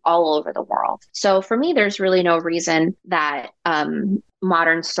storytelling all over the world. So for me, there's really no reason that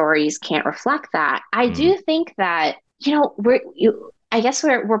modern stories can't reflect that. I do think that I guess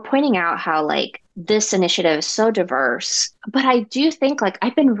we're pointing out how like this initiative is so diverse, but I do think like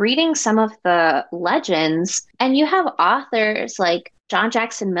I've been reading some of the legends, and you have authors like John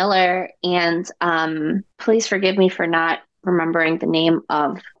Jackson Miller and please forgive me for not remembering the name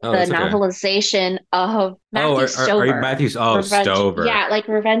of the that's okay. novelization of Matthew Stover. Are you Matthew? Oh, Revenge, Stover. yeah, like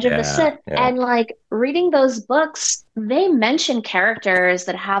Revenge of the Sith. Yeah. And like reading those books, they mention characters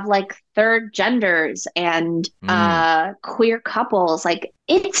that have like third genders and queer couples. Like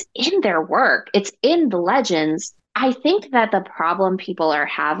it's in their work, it's in the legends. I think that the problem people are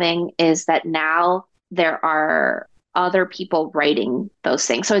having is that now there are other people writing those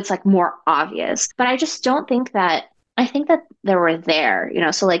things. So it's like more obvious. But I just don't think that, I think that they were there, you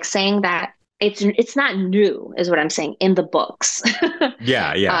know, so like saying that it's not new is what I'm saying in the books.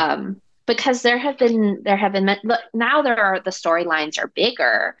 Yeah. Because there have been now the storylines are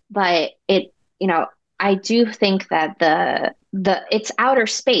bigger, but it, you know, I do think that the it's outer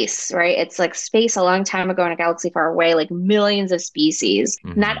space, right? It's like space a long time ago in a galaxy far away, like millions of species.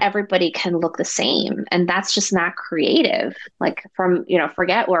 Not everybody can look the same, and that's just not creative. Like from, you know,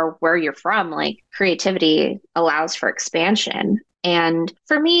 forget where you're from, like creativity allows for expansion. And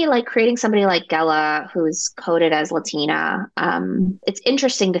for me, like creating somebody like Gela, who's coded as Latina, it's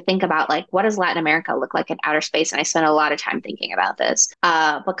interesting to think about like what does Latin America look like in outer space? And I spent a lot of time thinking about this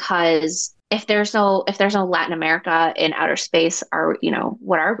because if there's no Latin America in outer space,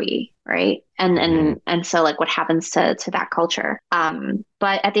 what are we, right? And so like what happens to that culture?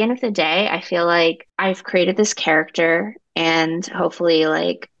 But at the end of the day, I feel like I've created this character, and hopefully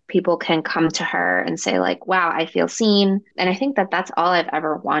like people can come to her and say like, wow, I feel seen. And I think that that's all I've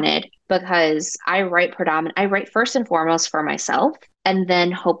ever wanted, because I write first and foremost for myself, and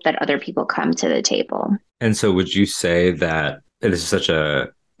then hope that other people come to the table. And so would you say that this is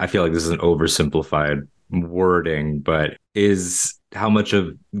I feel like this is an oversimplified wording, but how much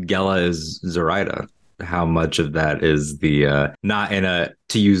of Gela is Zoraida? How much of that is the not in a,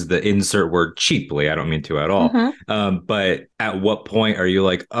 to use the insert word cheaply, I don't mean to at all, but at what point are you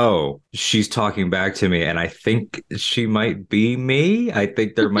like, oh, she's talking back to me and I think she might be me? I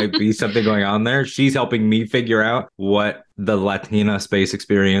think there might be something going on there. She's helping me figure out what the Latina space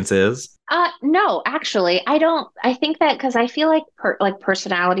experience is. No, actually, I don't. I think that because I feel like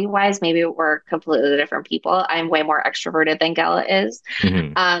personality wise, maybe we're completely different people. I'm way more extroverted than Gela is.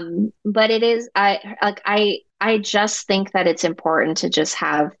 But it is, I just think that it's important to just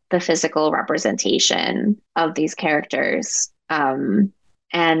have the physical representation of these characters. And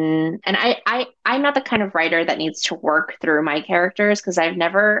I'm not the kind of writer that needs to work through my characters, because I've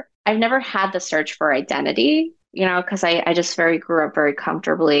never had the search for identity, you know, because I just grew up very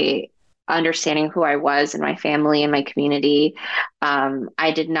comfortably understanding who I was and my family and my community.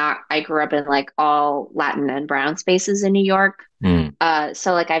 I grew up in like all Latin and brown spaces in New York.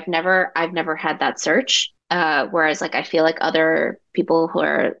 So like I've never had that search. Whereas like I feel like other people who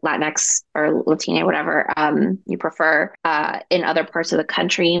are Latinx or Latina, whatever you prefer, in other parts of the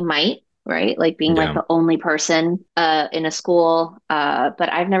country might, right? Like being like the only person in a school.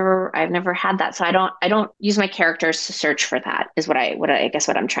 But I've never had that. So I don't use my characters to search for that, is what I guess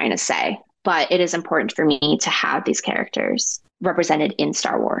what I'm trying to say. But it is important for me to have these characters represented in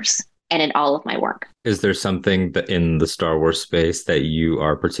Star Wars and in all of my work. Is there something that in the Star Wars space that you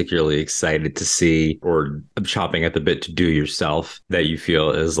are particularly excited to see or chopping at the bit to do yourself that you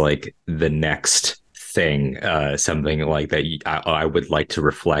feel is like the next thing, something like that I would like to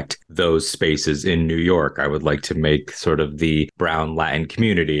reflect those spaces in New York? I would like to make sort of the brown Latin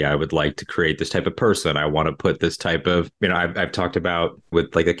community. I would like to create this type of person. I want to put this type of, you know, I've talked about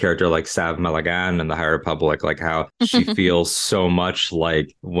with like a character like Sav Malagan in the High Republic, like how she feels so much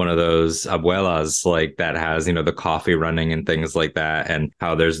like one of those abuelas, like that has, you know, the coffee running and things like that, and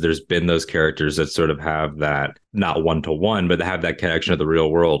how there's been those characters that sort of have that, not one-to-one, but have that connection to the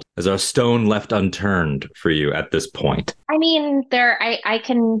real world. Is there a stone left unturned for you at this point? I mean,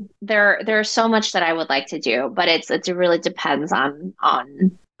 there's so much that I would like to do, but it really depends on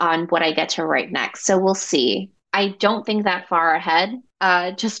what I get to write next. So we'll see. I don't think that far ahead,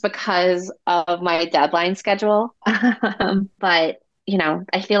 just because of my deadline schedule. But you know,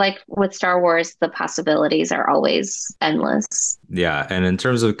 I feel like with Star Wars, the possibilities are always endless. Yeah. And in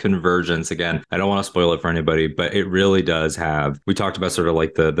terms of convergence, again, I don't want to spoil it for anybody, but it really does have, we talked about sort of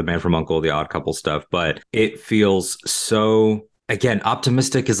like the Man from U.N.C.L.E., the Odd Couple stuff, but it feels so, again,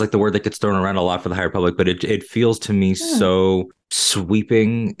 optimistic is like the word that gets thrown around a lot for the High Republic, but it feels to me so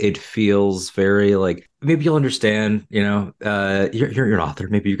sweeping. It feels very like, maybe you'll understand, you're an author.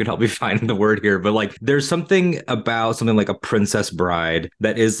 Maybe you can help me find the word here, but like there's something about something like A Princess Bride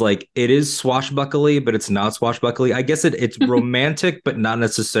that is like, it is swashbuckly, but it's not swashbuckly. I guess it's romantic, but not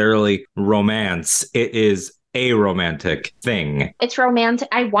necessarily romance. It is a romantic thing. It's romantic.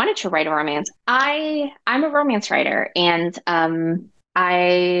 I wanted to write a romance. I'm a romance writer, and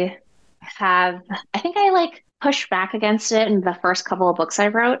I think I like pushed back against it in the first couple of books I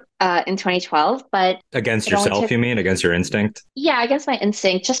wrote in 2012, but Against yourself, you mean? Against your instinct? Yeah, against my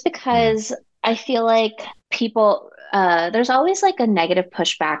instinct, just because I feel like people, there's always like a negative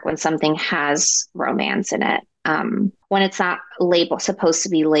pushback when something has romance in it. When it's not supposed to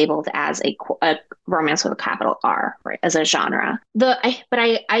be labeled as a romance with a capital R, right, as a genre.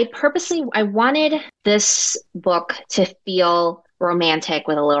 I purposely wanted this book to feel romantic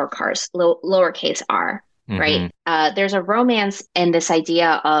with a lowercase r, right? There's a romance in this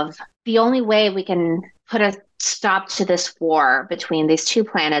idea of the only way we can put a stop to this war between these two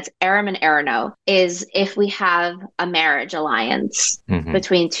planets, Aram and Arano, is if we have a marriage alliance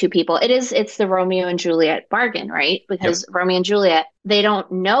between two people. It's the Romeo and Juliet bargain, right? Because Romeo and Juliet, they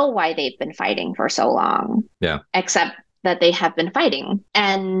don't know why they've been fighting for so long. Yeah. Except that they have been fighting.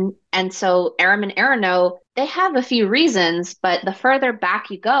 And so Aram and Arano, they have a few reasons, but the further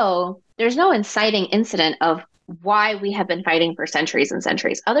back you go, there's no inciting incident of why we have been fighting for centuries and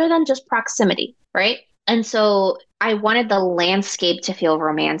centuries, other than just proximity, right? And so I wanted the landscape to feel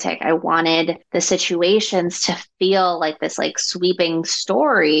romantic. I wanted the situations to feel like this like sweeping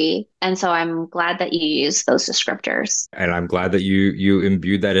story. And so I'm glad that you used those descriptors. And I'm glad that you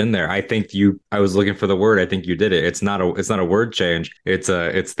imbued that in there. I was looking for the word. I think you did it. It's not a word change. It's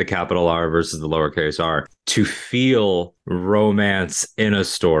the capital R versus the lowercase r. To feel romance in a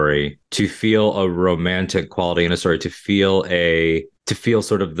story, to feel a romantic quality in a story, to feel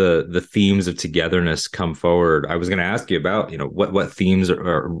sort of the themes of togetherness come forward. I was going to ask you about, what themes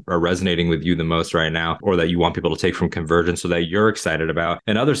are resonating with you the most right now, or that you want people to take from Convergence, so that you're excited about,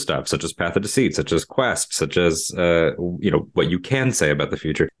 and other stuff such as Path of Deceit, such as Quest, such as what you can say about the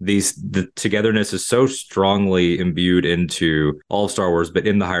future. The togetherness is so strongly imbued into all of Star Wars, but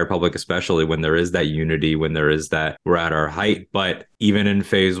in the High Republic especially, when there is that unity, when there is that we're at our height. But even in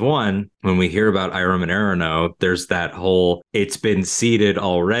Phase 1, when we hear about Aram and Arano, there's that whole, it's been seeded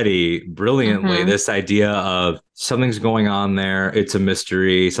already brilliantly, this idea of something's going on there. It's a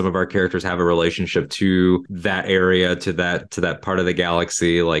mystery. Some of our characters have a relationship to that area, to that part of the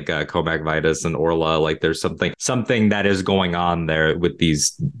galaxy, like Comac Vitus and Orla. Like there's something that is going on there with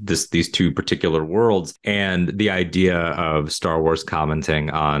these two particular worlds. And the idea of Star Wars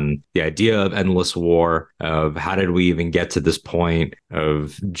commenting on the idea of endless war, of how did we even get to this point,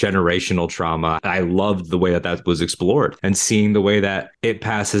 of generational trauma. I loved the way that was explored, and seeing the way that it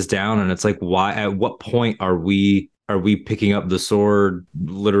passes down. And it's like, why, at what point are we picking up the sword,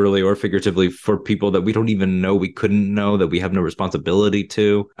 literally or figuratively, for people that we don't even know, we couldn't know, that we have no responsibility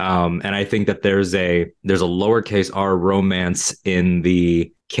to? And I think that there's a lowercase r romance in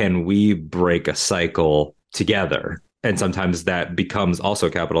the, can we break a cycle together? And sometimes that becomes also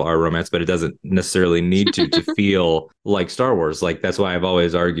capital R romance, but it doesn't necessarily need to feel like Star Wars. Like, that's why I've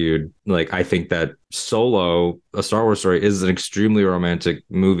always argued, like, I think that Solo, a Star Wars story, is an extremely romantic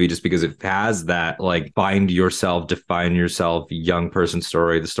movie, just because it has that, like, find yourself, define yourself, young person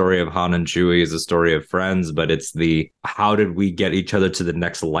story. The story of Han and Chewie is a story of friends, but it's the, how did we get each other to the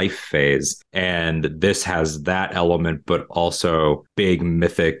next life phase? And this has that element, but also big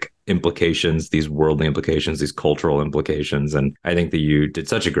mythic implications, these worldly implications, these cultural implications. And I think that you did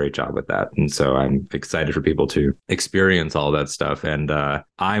such a great job with that. And so I'm excited for people to experience all that stuff. And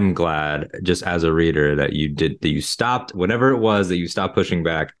I'm glad, just as a reader, that you stopped, whenever it was, that you stopped pushing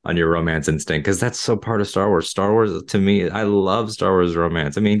back on your romance instinct, because that's so part of Star Wars. Star Wars, to me, I love Star Wars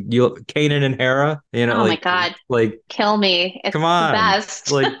romance. I mean, Kanan and Hera, oh my God, like, kill me. It's come on, the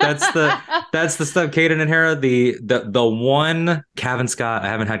best. Like, that's the stuff. Kanan and Hera, the one, Cavan Scott. I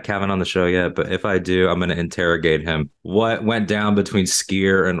haven't had Cavan on the show yet, but if I do, I'm going to interrogate him. What went down between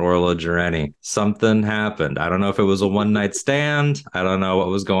Skier and Orla Jareni? Something happened. I don't know if it was a one night stand. I don't know what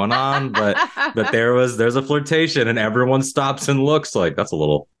was going on, but there's a flirtation, and everyone stops and looks like, it's a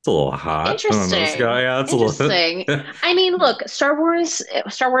little hot. Interesting. That's interesting. I mean, look, Star Wars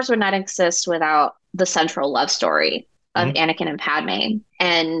would not exist without the central love story of Anakin and Padme.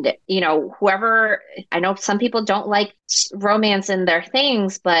 And, whoever, I know some people don't like romance in their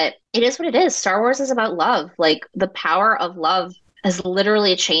things, but it is what it is. Star Wars is about love. Like, the power of love has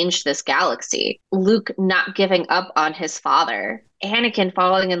literally changed this galaxy. Luke not giving up on his father, Anakin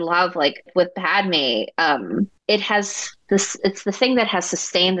falling in love, like, with Padme. it has this, it's the thing that has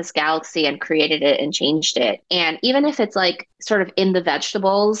sustained this galaxy and created it and changed it. And even if it's like sort of in the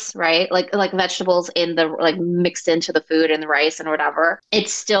vegetables, right? Like vegetables in the, like mixed into the food and the rice and whatever,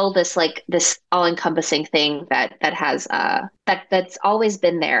 it's still this like this all-encompassing thing that has that's always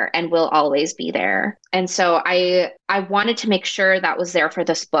been there and will always be there. And so I wanted to make sure that was there for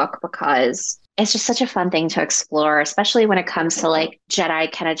this book because it's just such a fun thing to explore, especially when it comes to like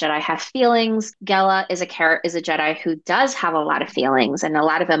Jedi. Can a Jedi have feelings? Gela is a Jedi who does have a lot of feelings and a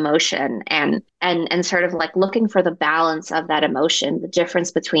lot of emotion, and sort of like looking for the balance of that emotion, the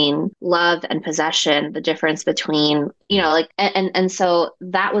difference between love and possession, the difference between, like, and so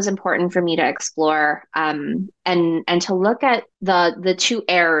that was important for me to explore, and to look at the two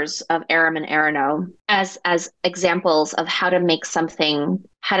heirs of Aram and Arano as examples of how to make something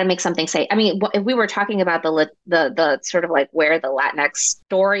say. I mean, if we were talking about the sort of like where the Latinx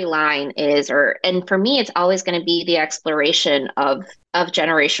storyline is, and for me, it's always going to be the exploration of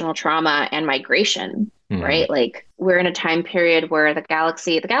generational trauma and migration, right? Like we're in a time period where the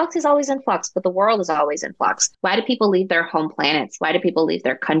galaxy is always in flux, but the world is always in flux. Why do people leave their home planets? Why do people leave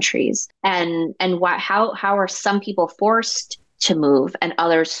their countries? And how are some people forced to move and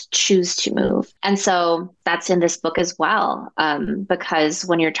others choose to move? And so that's in this book as well, because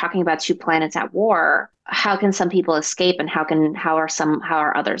when you're talking about two planets at war, how can some people escape, and how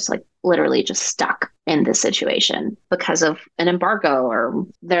are others like literally just stuck in this situation because of an embargo, or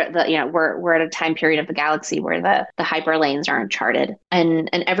we're at a time period of the galaxy where the hyperlanes aren't charted and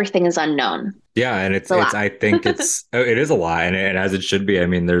everything is unknown. Yeah, and it's I think it is a lot, and as it should be. I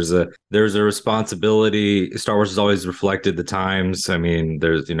mean, there's a responsibility. Star Wars has always reflected the times. I mean,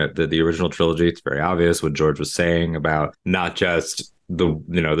 there's the original trilogy. It's very obvious what George was saying about not just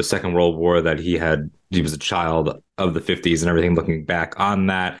the Second World War, that he was a child of the 50s and everything, looking back on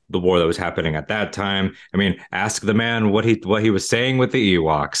that, the war that was happening at that time. I mean, ask the man what he was saying with the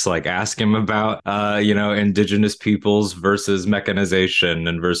Ewoks. Like, ask him about indigenous peoples versus mechanization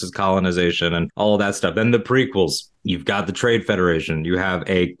and versus colonization and all of that stuff. Then the prequels. You've got the Trade Federation. You have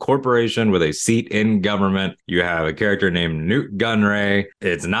a corporation with a seat in government. You have a character named Newt Gunray.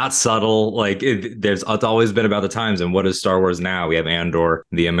 It's not subtle. Like it's always been about the times. And what is Star Wars now? We have Andor,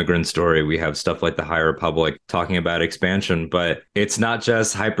 the immigrant story. We have stuff like the High Republic talking about expansion. But it's not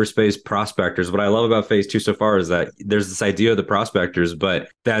just hyperspace prospectors. What I love about Phase 2 so far is that there's this idea of the prospectors, but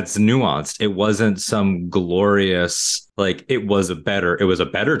that's nuanced. It wasn't some glorious, like it was a better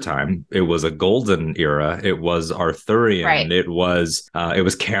time. It was a golden era. It was Arthurian. Right. It was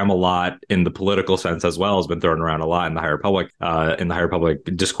Camelot in the political sense as well. Has been thrown around a lot in the High Republic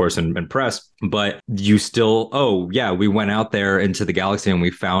discourse and press. But you still, we went out there into the galaxy and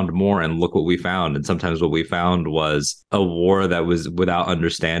we found more, and look what we found. And sometimes what we found was a war that was without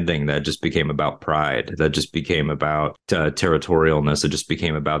understanding, that just became about pride, that just became about territorialness. It just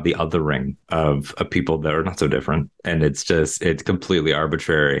became about the othering of people that are not so different. And it's completely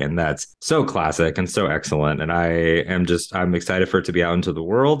arbitrary, and that's so classic and so excellent. And I'm excited for it to be out into the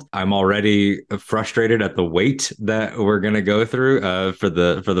world. I'm already frustrated at the wait that we're gonna go through for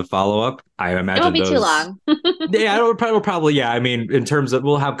the follow up. I imagine it won't be too long. Yeah, it'll probably. Yeah, I mean, in terms of,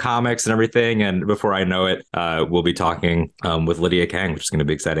 we'll have comics and everything, and before I know it, we'll be talking with Lydia Kang, which is going to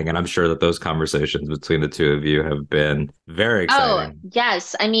be exciting. And I'm sure that those conversations between the two of you have been very exciting. Oh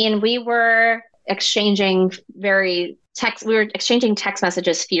yes, I mean, we were exchanging text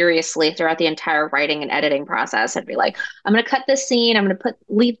messages furiously throughout the entire writing and editing process. I'd be like, I'm going to cut this scene. I'm going to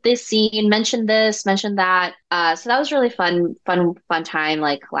leave this scene, mention this, mention that. So that was really fun time,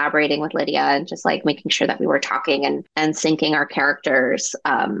 like collaborating with Lydia and just like making sure that we were talking and syncing our characters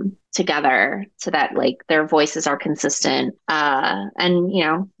together so that like their voices are consistent. And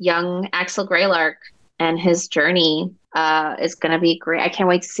young Axel Greylark and his journey is going to be great. I can't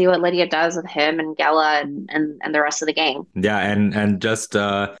wait to see what Lydia does with him and Gela and the rest of the gang. Yeah, and just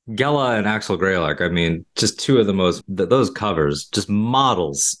Gela and Axel Greylark. I mean, just two of the most those covers, just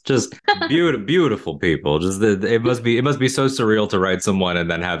models, just beautiful people. Just it must be so surreal to write someone and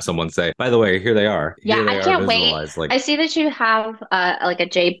then have someone say, by the way, here they are. Yeah, I can't wait. Like, I see that you have like a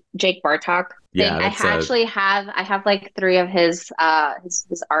Jake Bartok thing. Yeah, I have like 3 of his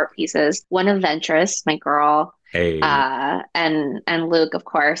art pieces. One of Ventress, my girl. Hey. And Luke, of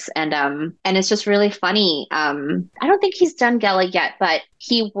course, and it's just really funny. I don't think he's done Gela yet, but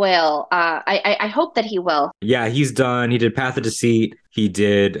he will. I hope that he will. Yeah, he's done. He did Path of Deceit. He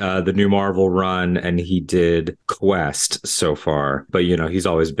did the new Marvel run, and he did Quest so far. But, he's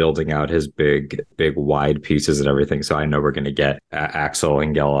always building out his big wide pieces and everything. So I know we're going to get Axel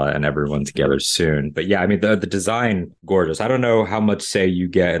and Gela and everyone together soon. But yeah, I mean, the design, gorgeous. I don't know how much say you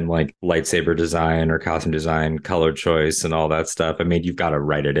get in like lightsaber design or costume design, color choice and all that stuff. I mean, you've got to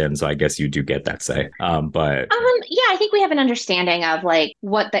write it in. So I guess you do get that say. Yeah, I think we have an understanding of like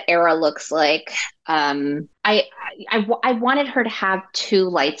what the era looks like. I wanted her to have two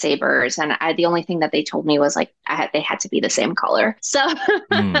lightsabers, and the only thing that they told me was like they had to be the same color. So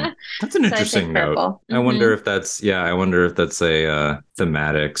that's an interesting note. Mm-hmm. I wonder if that's a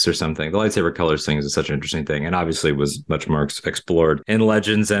thematics or something. The lightsaber colors thing is such an interesting thing, and obviously was much more explored in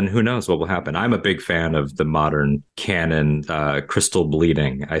Legends. And who knows what will happen? I'm a big fan of the modern canon crystal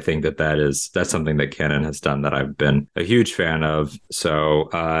bleeding. I think that's something that canon has done that I've been a huge fan of. So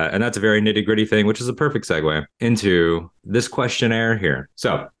and that's a very nitty gritty thing, which is a perfect segue into this questionnaire here.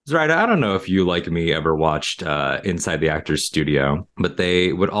 So, Zoraida, I don't know if you, like me, ever watched Inside the Actors Studio, but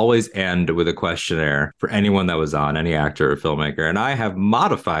they would always end with a questionnaire for anyone that was on, any actor or filmmaker. And I have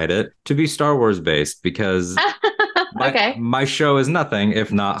modified it to be Star Wars based because my show is nothing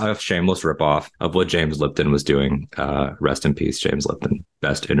if not a shameless ripoff of what James Lipton was doing. Rest in peace, James Lipton,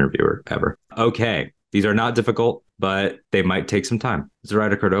 best interviewer ever. Okay, these are not difficult, but they might take some time.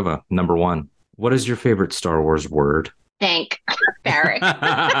 Zoraida Cordova, number 1. What is your favorite Star Wars word? Thank Barrick.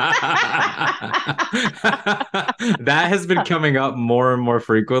 That has been coming up more and more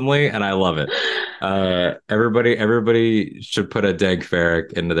frequently, and I love it. Everybody should put a Dank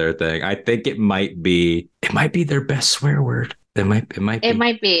Farrik into their thing. I think it might be their best swear word. It might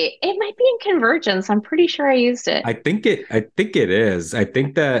be in Convergence. I'm pretty sure I used it. I think it is. I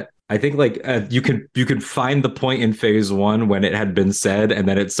think like you can find the point in phase 1 when it had been said, and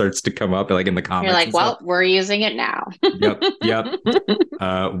then it starts to come up like in the comments. You're like, well, we're using it now. Yep.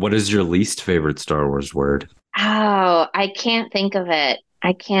 What is your least favorite Star Wars word? Oh, I can't think of it.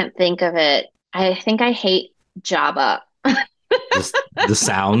 I think I hate Jabba. Just the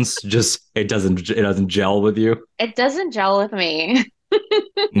sounds, it doesn't gel with you. It doesn't gel with me.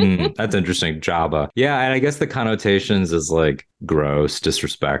 That's interesting. Jabba. Yeah, and I guess the connotations is like gross,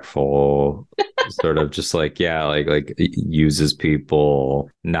 disrespectful, sort of just like, yeah, like uses people,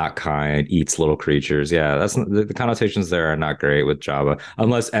 not kind, eats little creatures. Yeah, that's the connotations there are not great with Jabba,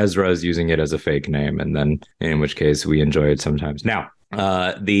 unless Ezra is using it as a fake name, and then in which case we enjoy it sometimes. Now,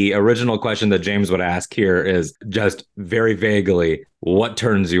 the original question that James would ask here is just very vaguely, what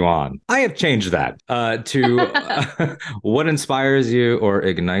turns you on? I have changed that to what inspires you or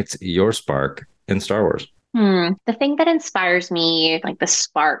ignites your spark in Star Wars? The thing that inspires me, like the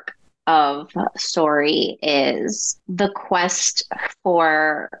spark of story, is the quest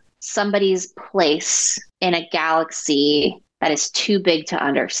for somebody's place in a galaxy that is too big to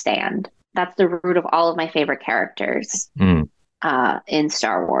understand. That's the root of all of my favorite characters. In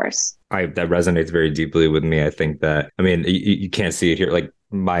Star Wars. That resonates very deeply with me. I think that, I mean, you can't see it here. Like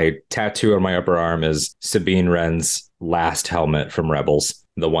my tattoo on my upper arm is Sabine Wren's last helmet from Rebels,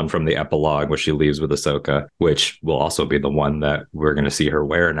 the one from the epilogue where she leaves with Ahsoka, which will also be the one that we're going to see her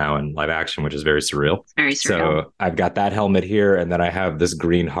wear now in live action, which is very surreal. Very surreal. So I've got that helmet here, and then I have this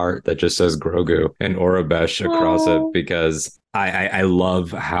green heart that just says Grogu and Aurebesh across it, because I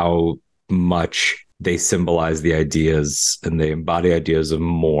love how much they symbolize the ideas and they embody ideas of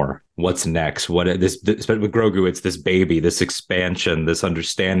more. What's next? Especially with Grogu, it's this baby, this expansion, this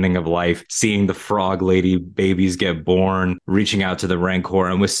understanding of life, seeing the frog lady babies get born, reaching out to the Rancor.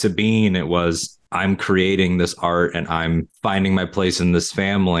 And with Sabine, it was, I'm creating this art and I'm finding my place in this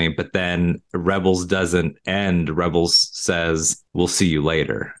family. But then Rebels doesn't end. Rebels says, we'll see you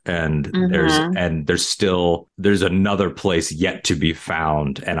later. And there's another place yet to be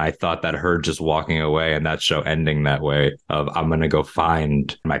found. And I thought that her just walking away and that show ending that way of, I'm going to go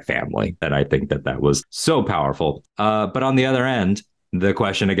find my family. And I think that was so powerful. But on the other end, the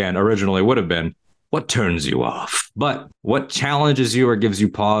question again originally would have been, what turns you off? But what challenges you or gives you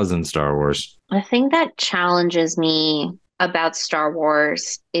pause in Star Wars? The thing that challenges me about Star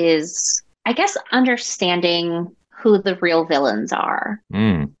Wars is, I guess, understanding who the real villains are,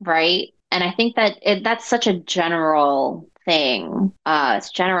 right? And I think that that's such a general thing. It's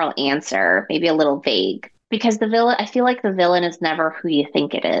a general answer, maybe a little vague. Because the villain, I feel like the villain is never who you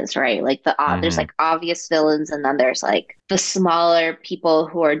think it is, right? Like there's like obvious villains, and then there's like the smaller people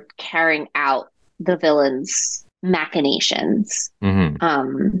who are carrying out the villain's machinations.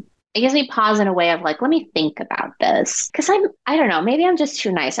 it gives me pause in a way of like, let me think about this. Because I don't know, maybe I'm just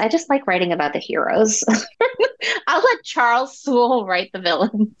too nice. I just like writing about the heroes. I'll let Charles Sewell write the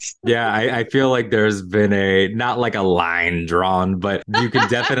villains. Yeah, I feel like there's been not like a line drawn, but you can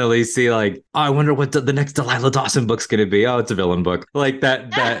definitely see like, oh, I wonder what the next Delilah Dawson book's gonna be. Oh, it's a villain book. Like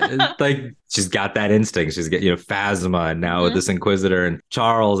that like she's got that instinct. She's got, Phasma now with this Inquisitor and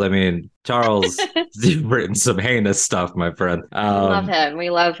Charles. I mean, Charles, you've written some heinous stuff, my friend. We love him. We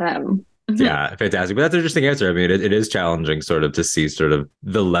love him. Yeah, fantastic. But that's an interesting answer. I mean, it is challenging sort of to see sort of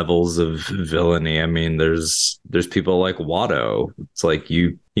the levels of villainy. I mean, there's people like Watto. It's like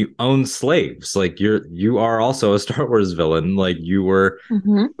you own slaves. Like you are also a Star Wars villain. Like you were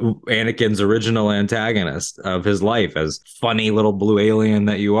Anakin's original antagonist of his life, as funny little blue alien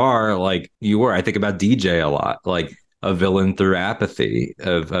that you are. Like you were. I think about DJ a lot. Like a villain through apathy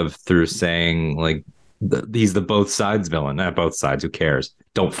of through saying like he's the both sides villain. Not both sides. Who cares?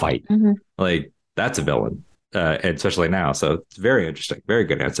 Don't fight. Like that's a villain. And especially now. So it's very interesting. Very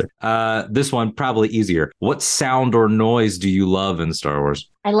good answer. This one probably easier. What sound or noise do you love in Star Wars?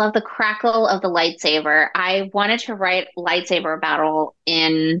 I love the crackle of the lightsaber. I wanted to write lightsaber battle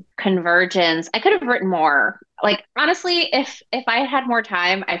in Convergence. I could have written more. Like honestly, if I had more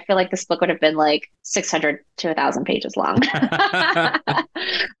time, I feel like this book would have been like 600 to 1,000 pages long.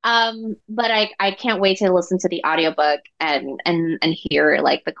 But I can't wait to listen to the audiobook and hear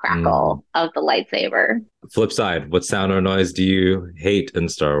like the crackle of the lightsaber. Flip side, what sound or noise do you hate in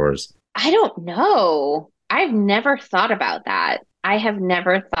Star Wars? I don't know. I've never thought about that. I have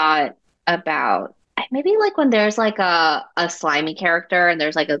never thought about maybe like when there's like a slimy character and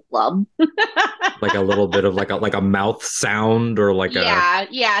there's like a glub. Like a little bit of like a mouth sound or like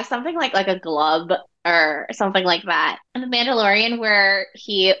yeah, something like a glub or something like that. And the Mandalorian where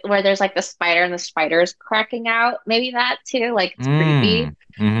there's like the spider and the spider's cracking out. Maybe that too. Like it's creepy.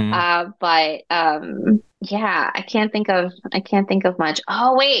 But yeah, I can't think of much.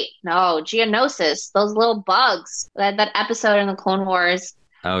 Oh wait, no, Geonosis, those little bugs. That episode in the Clone Wars.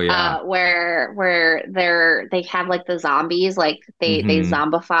 Oh yeah. Where they have like the zombies, like they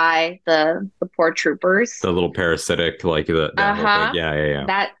zombify the poor troopers. The little parasitic, like the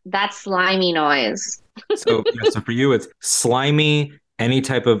yeah. That slimy noise. So for you, it's slimy. Any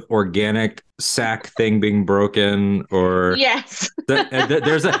type of organic sac thing being broken, or yes.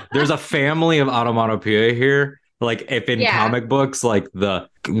 There's a family of onomatopoeia here. Like if in comic books, like the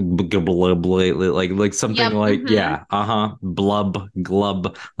like something blub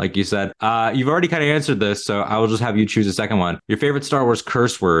glub, like you said. You've already kind of answered this, so I will just have you choose a second one. Your favorite Star Wars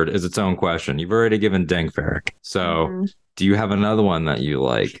curse word is its own question. You've already given Dengferic, so do you have another one that you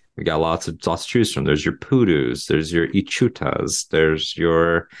like? We got lots to choose from. There's your Poodoos, there's your Ichutas, there's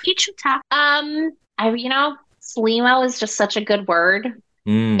your Ichuta. Slimo is just such a good word.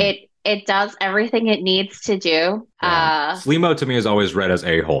 It does everything it needs to do. Slimo to me is always read as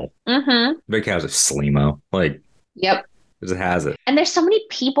a-hole. Because it's Slimo. Like, yep. Because it has it. And there's so many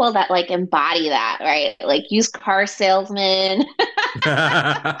people that like embody that, right? Like used car salesmen.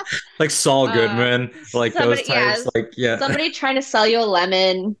 Like Saul Goodman. Like those types. Somebody trying to sell you a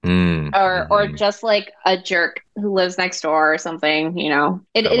lemon. Or just like a jerk who lives next door or something,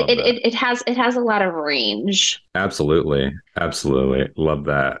 it has a lot of range. Absolutely love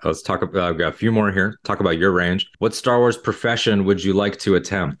that. Let's talk about, I've got a few more here. Talk about your range. What Star Wars profession would you like to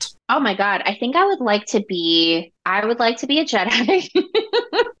attempt? Oh my God, I think I would like to be a Jedi.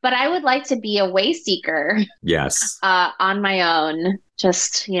 But I would like to be a way seeker. Yes. On my own.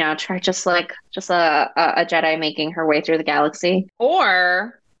 Just try just a Jedi making her way through the galaxy.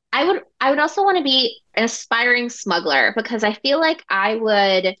 Or I would also want to be an aspiring smuggler, because I feel like I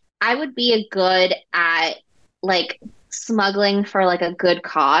would be good at like smuggling for like a good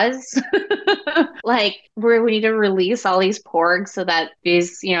cause. Like where we need to release all these porgs so that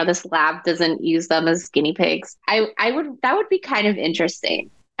this lab doesn't use them as guinea pigs. That would be kind of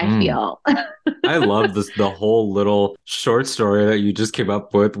interesting. I feel. I love the whole little short story that you just came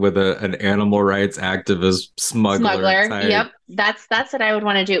up with an animal rights activist smuggler type. Yep. That's what I would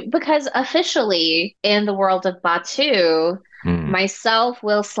want to do, because officially in the world of Batuu, myself,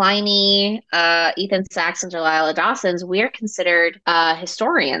 Will Sliney, Ethan Sachs, and Delilah Dawson's, we are considered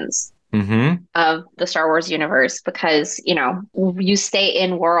historians of the Star Wars universe, because you stay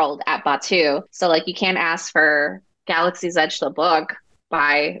in world at Batuu, so like you can't ask for Galaxy's Edge the book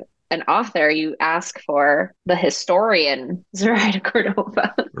by an author, you ask for the historian Zoraida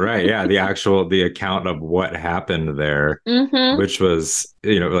Cordova. Right, yeah, the account of what happened there, which was,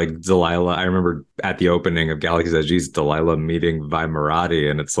 like Delilah. I remember at the opening of Galaxy's Edge, Delilah meeting Vi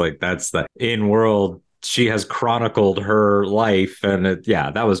Marati, and it's like that's the in-world she has chronicled her life, and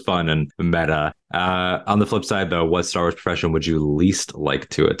that was fun and meta. On the flip side, though, what Star Wars profession would you least like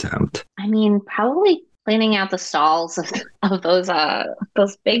to attempt? I mean, probably cleaning out the stalls of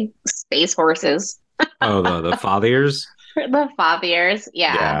those big space horses. Oh, the fathiers? The fathiers,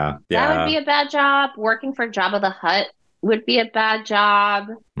 yeah. That would be a bad job. Working for Jabba the Hutt would be a bad job.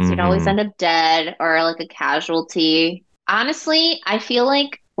 So you'd always end up dead or like a casualty. Honestly, I feel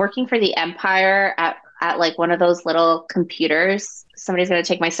like working for the Empire at like one of those little computers, somebody's going to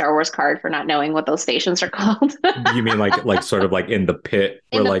take my Star Wars card for not knowing what those stations are called. You mean like sort of like in the pit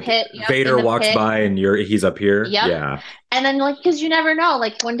where like pit, yep, Vader walks by and he's up here? Yep. Yeah. And then like, because you never know,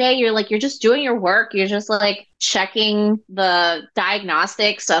 like one day you're just doing your work. You're just like checking the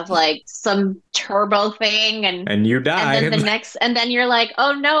diagnostics of like some turbo thing and you die. And then you're like,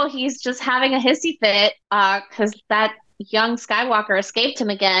 oh no, he's just having a hissy fit because that young Skywalker escaped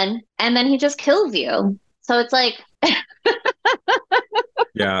him again, and then he just kills you. So it's like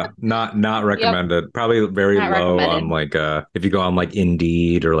yeah, not recommended. Yep. Probably very not low on like if you go on like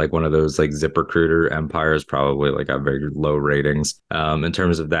Indeed or like one of those like ZipRecruiter, Empires probably like got very low ratings in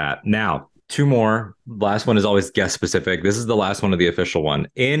terms of that. Now, two more. Last one is always guest specific. This is the last one of the official one.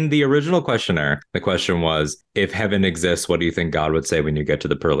 In the original questionnaire, the question was, if heaven exists, what do you think God would say when you get to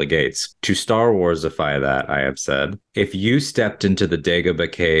the pearly gates? To Star Warsify that, I have said, if you stepped into the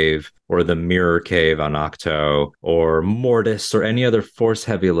Dagobah cave or the Mirror Cave on Ahch-To or Mortis or any other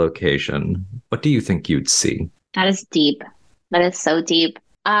force-heavy location, what do you think you'd see? That is deep. That is so deep.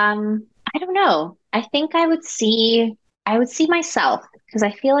 I don't know. I think I would see myself, because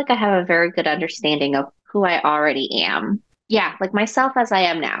I feel like I have a very good understanding of who I already am. Yeah, like myself as I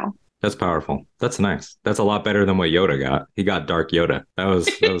am now. That's powerful. That's nice. That's a lot better than what Yoda got. He got Dark Yoda. That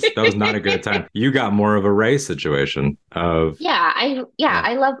was not a good time. You got more of a Rey situation of I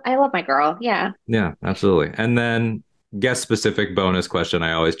love my girl. Yeah. Yeah, absolutely. And then guest specific bonus question.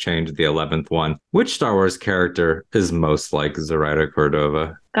 I always change the 11th one. Which Star Wars character is most like Zoraida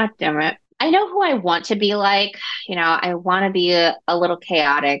Cordova? God damn it. I know who I want to be like. You know, I want to be a little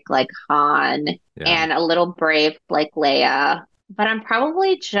chaotic like Han and a little brave like Leia. But I'm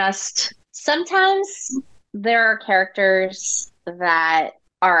probably just, sometimes there are characters that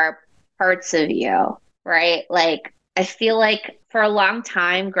are parts of you, right? Like, I feel like for a long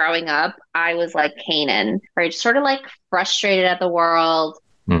time growing up, I was like Kanan, right? Sort of like frustrated at the world,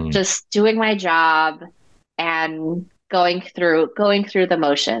 just doing my job and going through the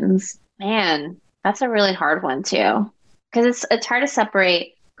motions. Man, that's a really hard one too. Because it's hard to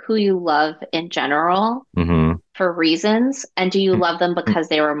separate who you love in general for reasons, and do you love them because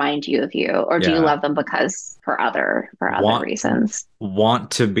they remind you of you, or do you love them because for other reasons?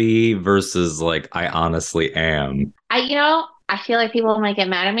 Want to be versus like I honestly am. I feel like people might get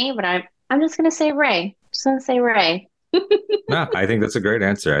mad at me, but I'm just gonna say Rey. Just gonna say Rey. No, I think that's a great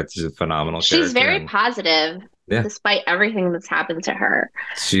answer. It's a phenomenal. She's very positive. Yeah. Despite everything that's happened to her.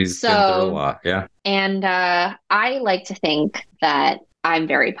 She's been through a lot, yeah. And I like to think that I'm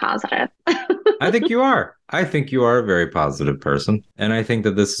very positive. I think you are. I think you are a very positive person. And I think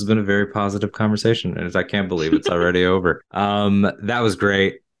that this has been a very positive conversation. And I can't believe it's already over. That was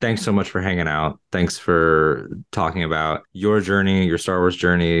great. Thanks so much for hanging out. Thanks for talking about your journey, your Star Wars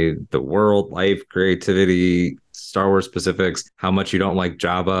journey, the world, life, creativity, Star Wars specifics, how much you don't like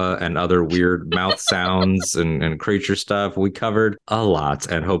Jabba and other weird mouth sounds and creature stuff. We covered a lot,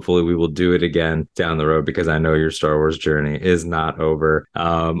 and hopefully we will do it again down the road, because I know your Star Wars journey is not over.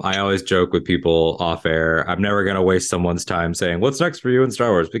 I always joke with people off air, I'm never going to waste someone's time saying, what's next for you in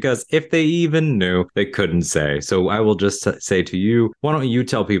Star Wars? Because if they even knew, they couldn't say. So I will just say to you, why don't you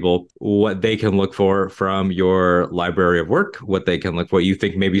tell people what they can look for from your library of work, what they can look for, what you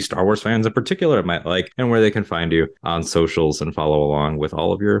think maybe Star Wars fans in particular might like, and where they can find you on socials and follow along with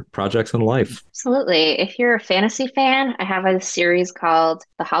all of your projects in life. Absolutely. If you're a fantasy fan, I have a series called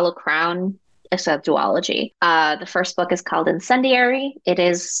The Hollow Crown. It's a duology. The first book is called Incendiary. It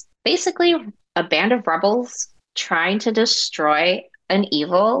is basically a band of rebels trying to destroy an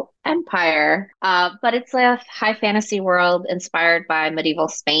evil empire, but it's a high fantasy world inspired by medieval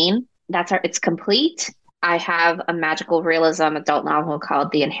Spain. It's complete. I have a magical realism adult novel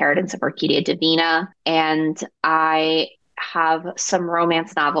called The Inheritance of Orquídea Divina, and I have some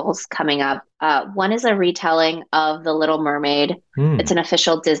romance novels coming up. One is a retelling of The Little Mermaid. It's an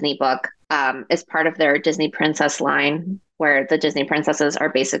official Disney book. It's part of their Disney Princess line, where the Disney princesses are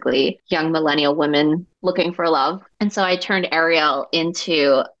basically young millennial women looking for love. And so I turned Ariel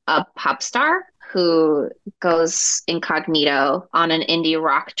into a pop star who goes incognito on an indie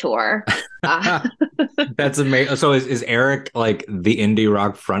rock tour. That's amazing. So is Eric like the indie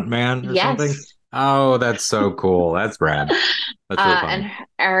rock frontman or something? Oh, that's so cool. That's rad. That's really fun. And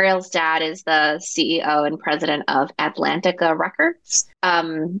Ariel's dad is the CEO and president of Atlantica Records.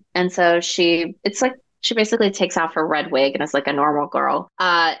 And so she basically takes off her red wig and is like a normal girl.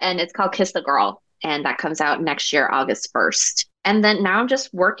 And it's called Kiss the Girl. And that comes out next year, August 1st. And then now I'm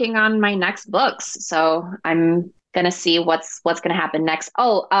just working on my next books. So I'm gonna see what's gonna happen next.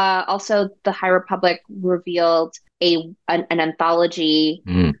 Also the High Republic revealed an anthology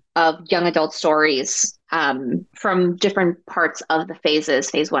of young adult stories from different parts of the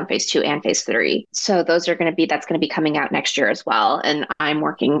phases, phase 1, phase 2, and phase 3. So that's going to be coming out next year as well. And I'm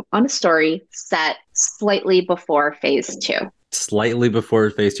working on a story set slightly before phase 2. Slightly before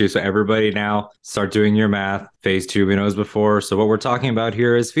phase 2. So everybody now start doing your math. Phase 2 we know is before. So what we're talking about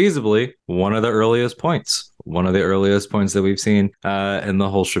here is feasibly one of the earliest points that we've seen in the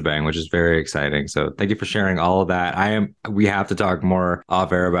whole shebang, which is very exciting. So thank you for sharing all of that. We have to talk more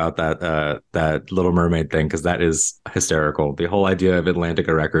off air about that Little Mermaid thing, because that is hysterical. The whole idea of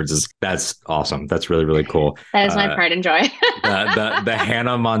Atlantica Records that's awesome. That's really, really cool. That is my pride and joy. the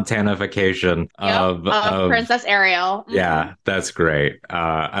Hannah Montanification of Princess Ariel. Yeah, that's great.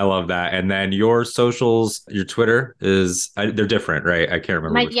 I love that. And then your socials, your Twitter they're different, right? I can't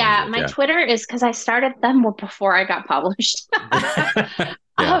remember. My Twitter is, because I started them before I got published.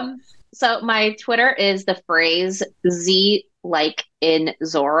 So my Twitter is the phrase Z like in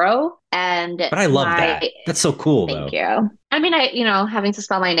Zorro. But I love that. That's so cool. Thank you. I mean, having to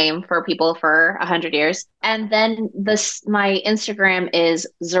spell my name for people for 100 years. And then my Instagram is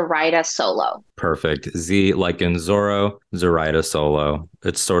Zoraida Solo. Perfect. Z like in Zorro, Zoraida Solo.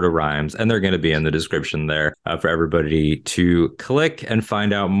 It sort of rhymes. And they're going to be in the description there for everybody to click and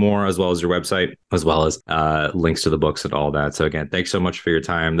find out more, as well as your website, as well as links to the books and all that. So again, thanks so much for your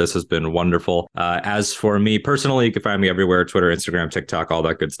time. This has been wonderful. As for me personally, you can find me everywhere: Twitter, Instagram, TikTok, all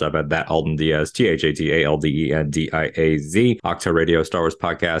that good stuff at that Alden Diaz, ThatAldenDiaz. Octo Radio Star Wars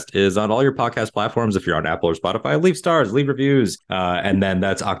Podcast is on all your podcast platforms. If you're on Apple or Spotify, leave stars, leave reviews. And then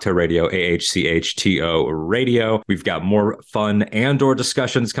that's Octo Radio, AHCHTO Radio. We've got more fun and/or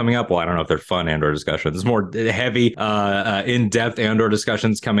discussions coming up. Well, I don't know if they're fun and/or discussions. More heavy, in-depth and/or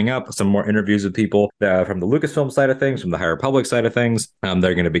discussions coming up. Some more interviews with people from the Lucasfilm side of things, from the High Republic side of things.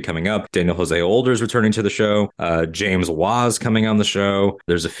 They're going to be coming up. Daniel Jose Older is returning to the show. James Waz coming on the show.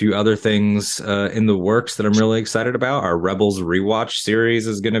 There's a few other things in the works that I'm really excited about. Our Rebels Rewatch series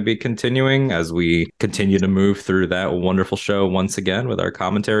is going to be continuing as we continue to move through that wonderful show once again with our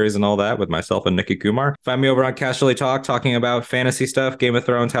commentaries and all that with myself and Nikki Kumar. Find me over on Casterly Talk talking about fantasy stuff, Game of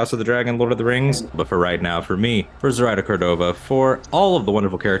Thrones, House of the Dragon, Lord of the Rings. But for right now, for me, for Zoraida Cordova, for all of the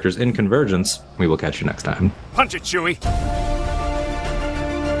wonderful characters in Convergence, we will catch you next time. Punch it, Chewie!